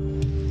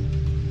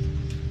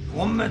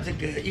我们这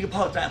个一个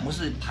炮站，我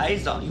是排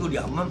长，有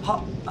2门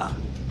炮啊。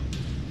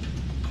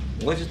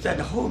我就站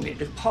在后面，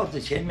这个炮子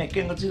前面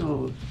跟个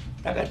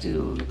大概只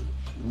有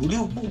5、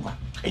6步吧，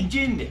很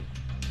近的。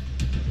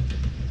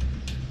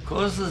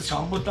可是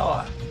想不到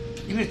啊，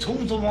因为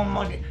匆匆忙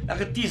忙的那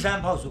个第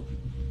3炮手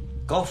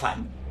搞反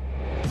了，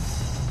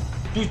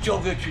就交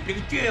给去那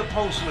个第2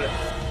炮手了，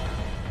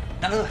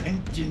那个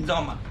很紧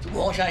张嘛，就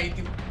往下一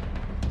丢，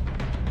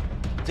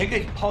这个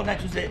炮弹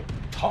就在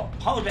炮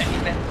弹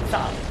里面炸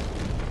了，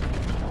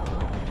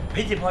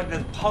迫击炮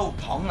的炮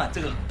膛啊，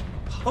这个。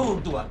厚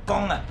度啊，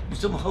钢啊，有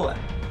这么厚啊，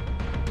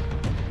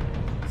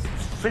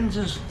分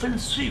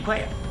碎块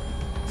呀，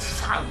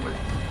杀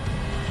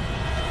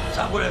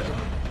过来之后，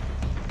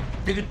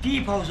这个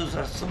第1炮手是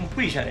什么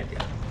跪下来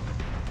的？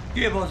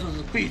第2炮手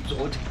是跪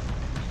左腿，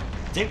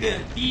这个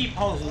第1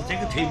炮手这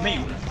个腿没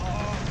有了，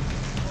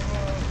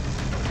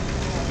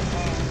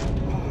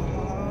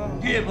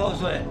第2炮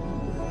手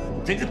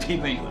这个腿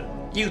没有了，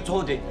一个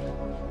左腿，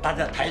大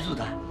家抬住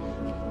他，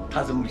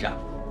他怎么讲？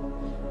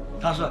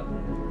他说。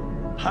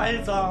排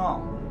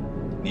长，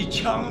你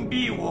枪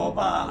毙我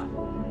吧！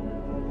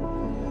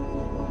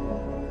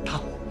他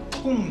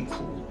痛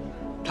苦，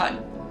他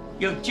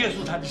要结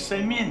束他的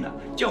生命了，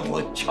叫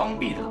我枪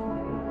毙他，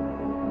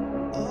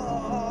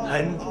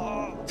很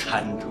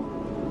惨痛。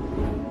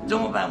怎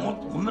么办？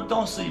我们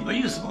当时也没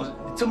有什么，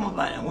怎么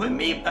办呀？我也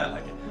没办法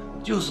的，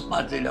就是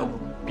把这2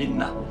兵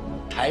呐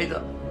抬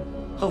到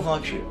后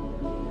方去。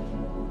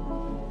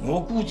我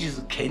估计是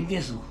肯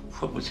定是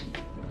活不成。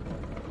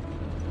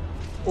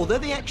Although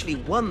they actually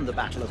won the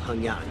Battle of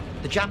Hengyang,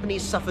 the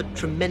Japanese suffered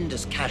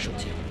tremendous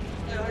casualty.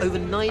 Over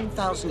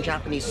 9,000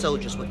 Japanese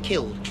soldiers were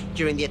killed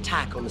during the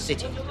attack on the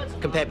city,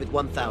 compared with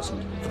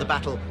 1,000 for the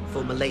battle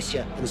for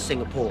Malaysia and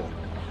Singapore.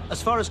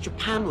 As far as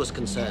Japan was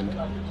concerned,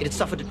 it had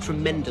suffered a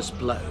tremendous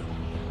blow.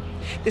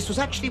 This was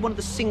actually one of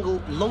the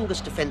single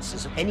longest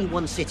defences of any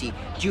one city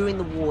during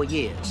the war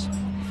years.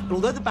 And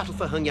although the battle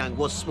for Hengyang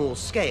was small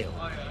scale,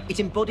 it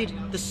embodied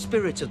the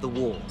spirit of the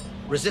war,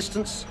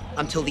 resistance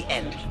until the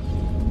end.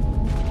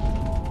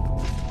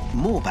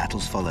 More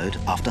battles followed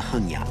after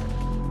Hengyang.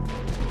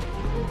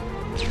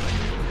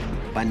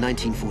 By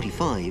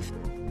 1945,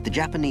 the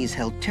Japanese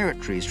held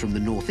territories from the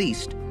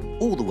northeast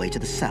all the way to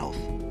the south.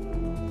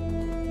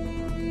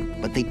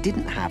 But they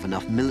didn't have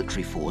enough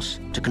military force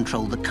to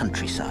control the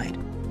countryside.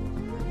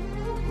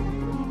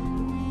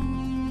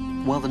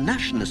 While the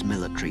nationalist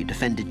military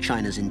defended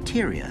China's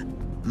interior,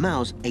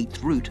 Mao's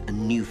 8th Route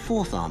and new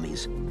 4th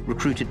Armies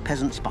recruited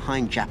peasants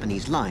behind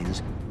Japanese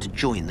lines to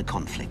join the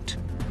conflict.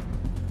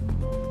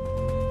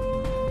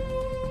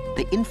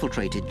 They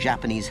infiltrated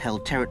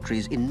Japanese-held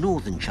territories in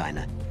northern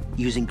China,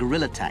 using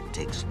guerrilla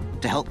tactics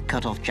to help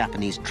cut off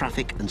Japanese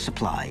traffic and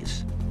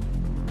supplies.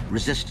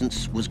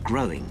 Resistance was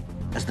growing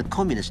as the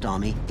Communist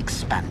Army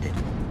expanded.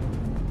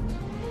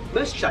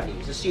 Most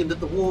Chinese assumed that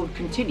the war would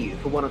continue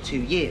for 1 or 2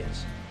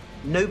 years.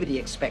 Nobody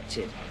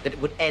expected that it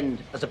would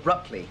end as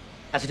abruptly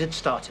as it had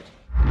started.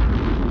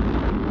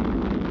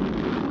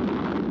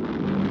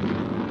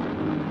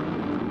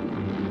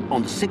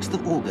 On the 6th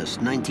of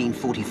August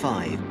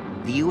 1945,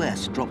 the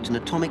US dropped an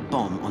atomic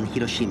bomb on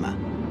Hiroshima,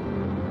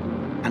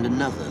 and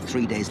another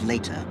 3 days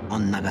later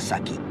on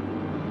Nagasaki.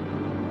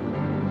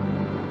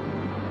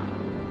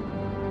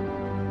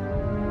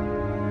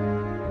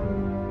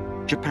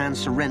 Japan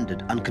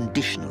surrendered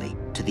unconditionally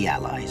to the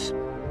Allies.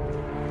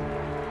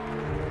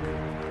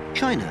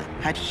 China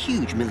had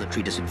huge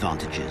military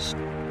disadvantages,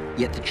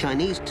 yet the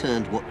Chinese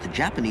turned what the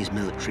Japanese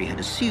military had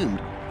assumed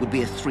would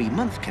be a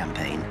 3-month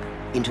campaign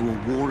into a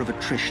war of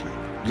attrition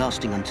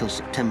lasting until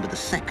September the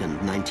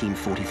 2nd,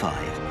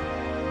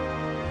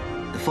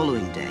 1945. The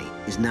following day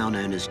is now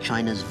known as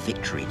China's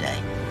Victory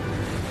Day.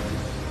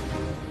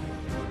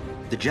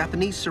 The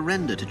Japanese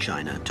surrender to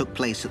China took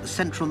place at the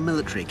Central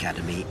Military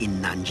Academy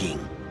in Nanjing.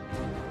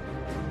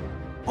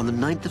 On the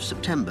 9th of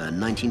September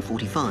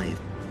 1945,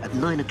 at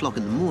 9 o'clock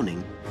in the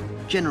morning,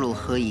 General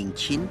He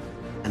Ying-qin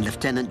and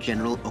Lieutenant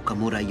General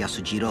Okamura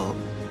Yasujiro,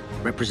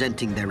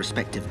 representing their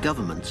respective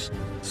governments,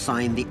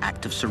 signed the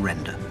Act of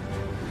Surrender.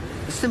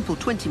 The simple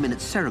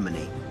 20-minute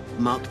ceremony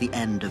marked the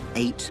end of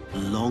 8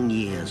 long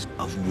years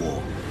of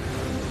war.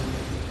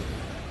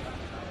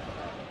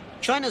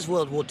 China's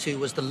World War II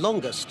was the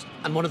longest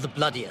and one of the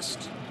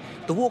bloodiest.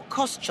 The war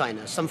cost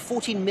China some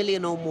 14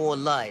 million or more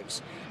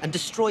lives and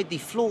destroyed the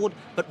flawed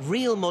but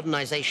real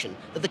modernization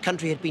that the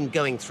country had been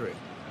going through.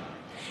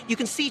 You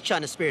can see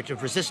China's spirit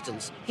of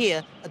resistance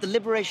here at the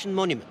Liberation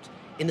Monument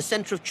in the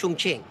center of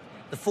Chongqing,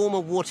 the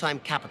former wartime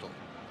capital.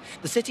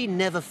 The city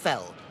never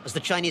fell as the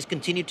Chinese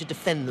continued to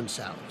defend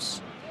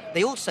themselves.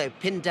 They also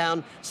pinned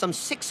down some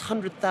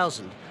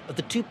 600,000 of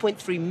the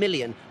 2.3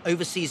 million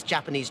overseas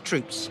Japanese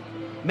troops,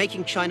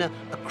 making China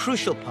a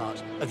crucial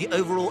part of the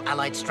overall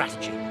Allied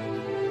strategy.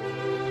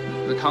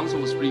 The council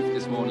was briefed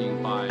this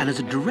morning by... And as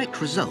a direct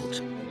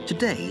result,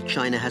 today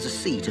China has a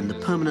seat in the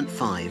Permanent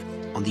Five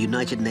on the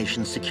United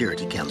Nations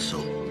Security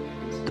Council,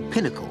 the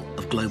pinnacle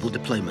of global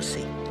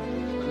diplomacy.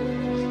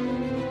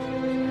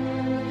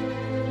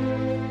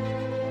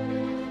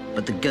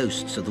 But the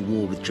ghosts of the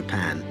war with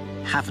Japan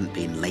haven't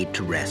been laid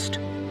to rest.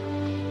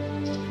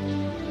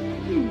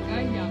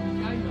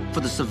 For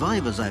the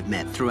survivors I've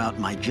met throughout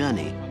my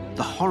journey,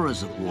 the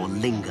horrors of war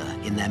linger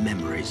in their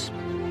memories.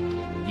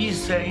 一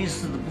生一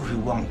世都不会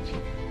忘记，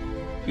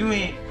因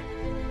为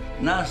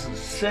那是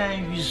生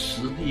与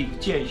死的一个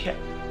界限。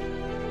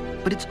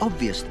 But it's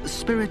obvious that the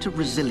spirit of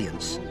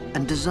resilience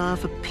and desire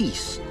for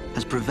peace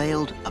has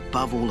prevailed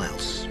above all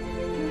else.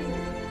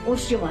 我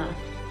希望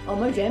我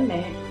们人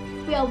们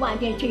不要忘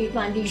记这一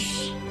段历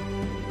史，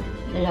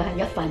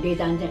要反对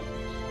战争，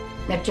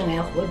要珍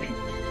爱和平。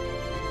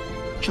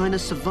 China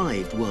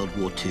survived World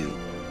War II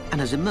and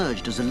has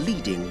emerged as a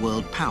leading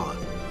world power,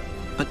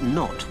 but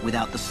not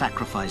without the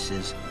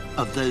sacrifices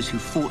of those who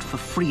fought for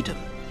freedom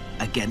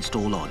against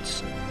all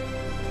odds.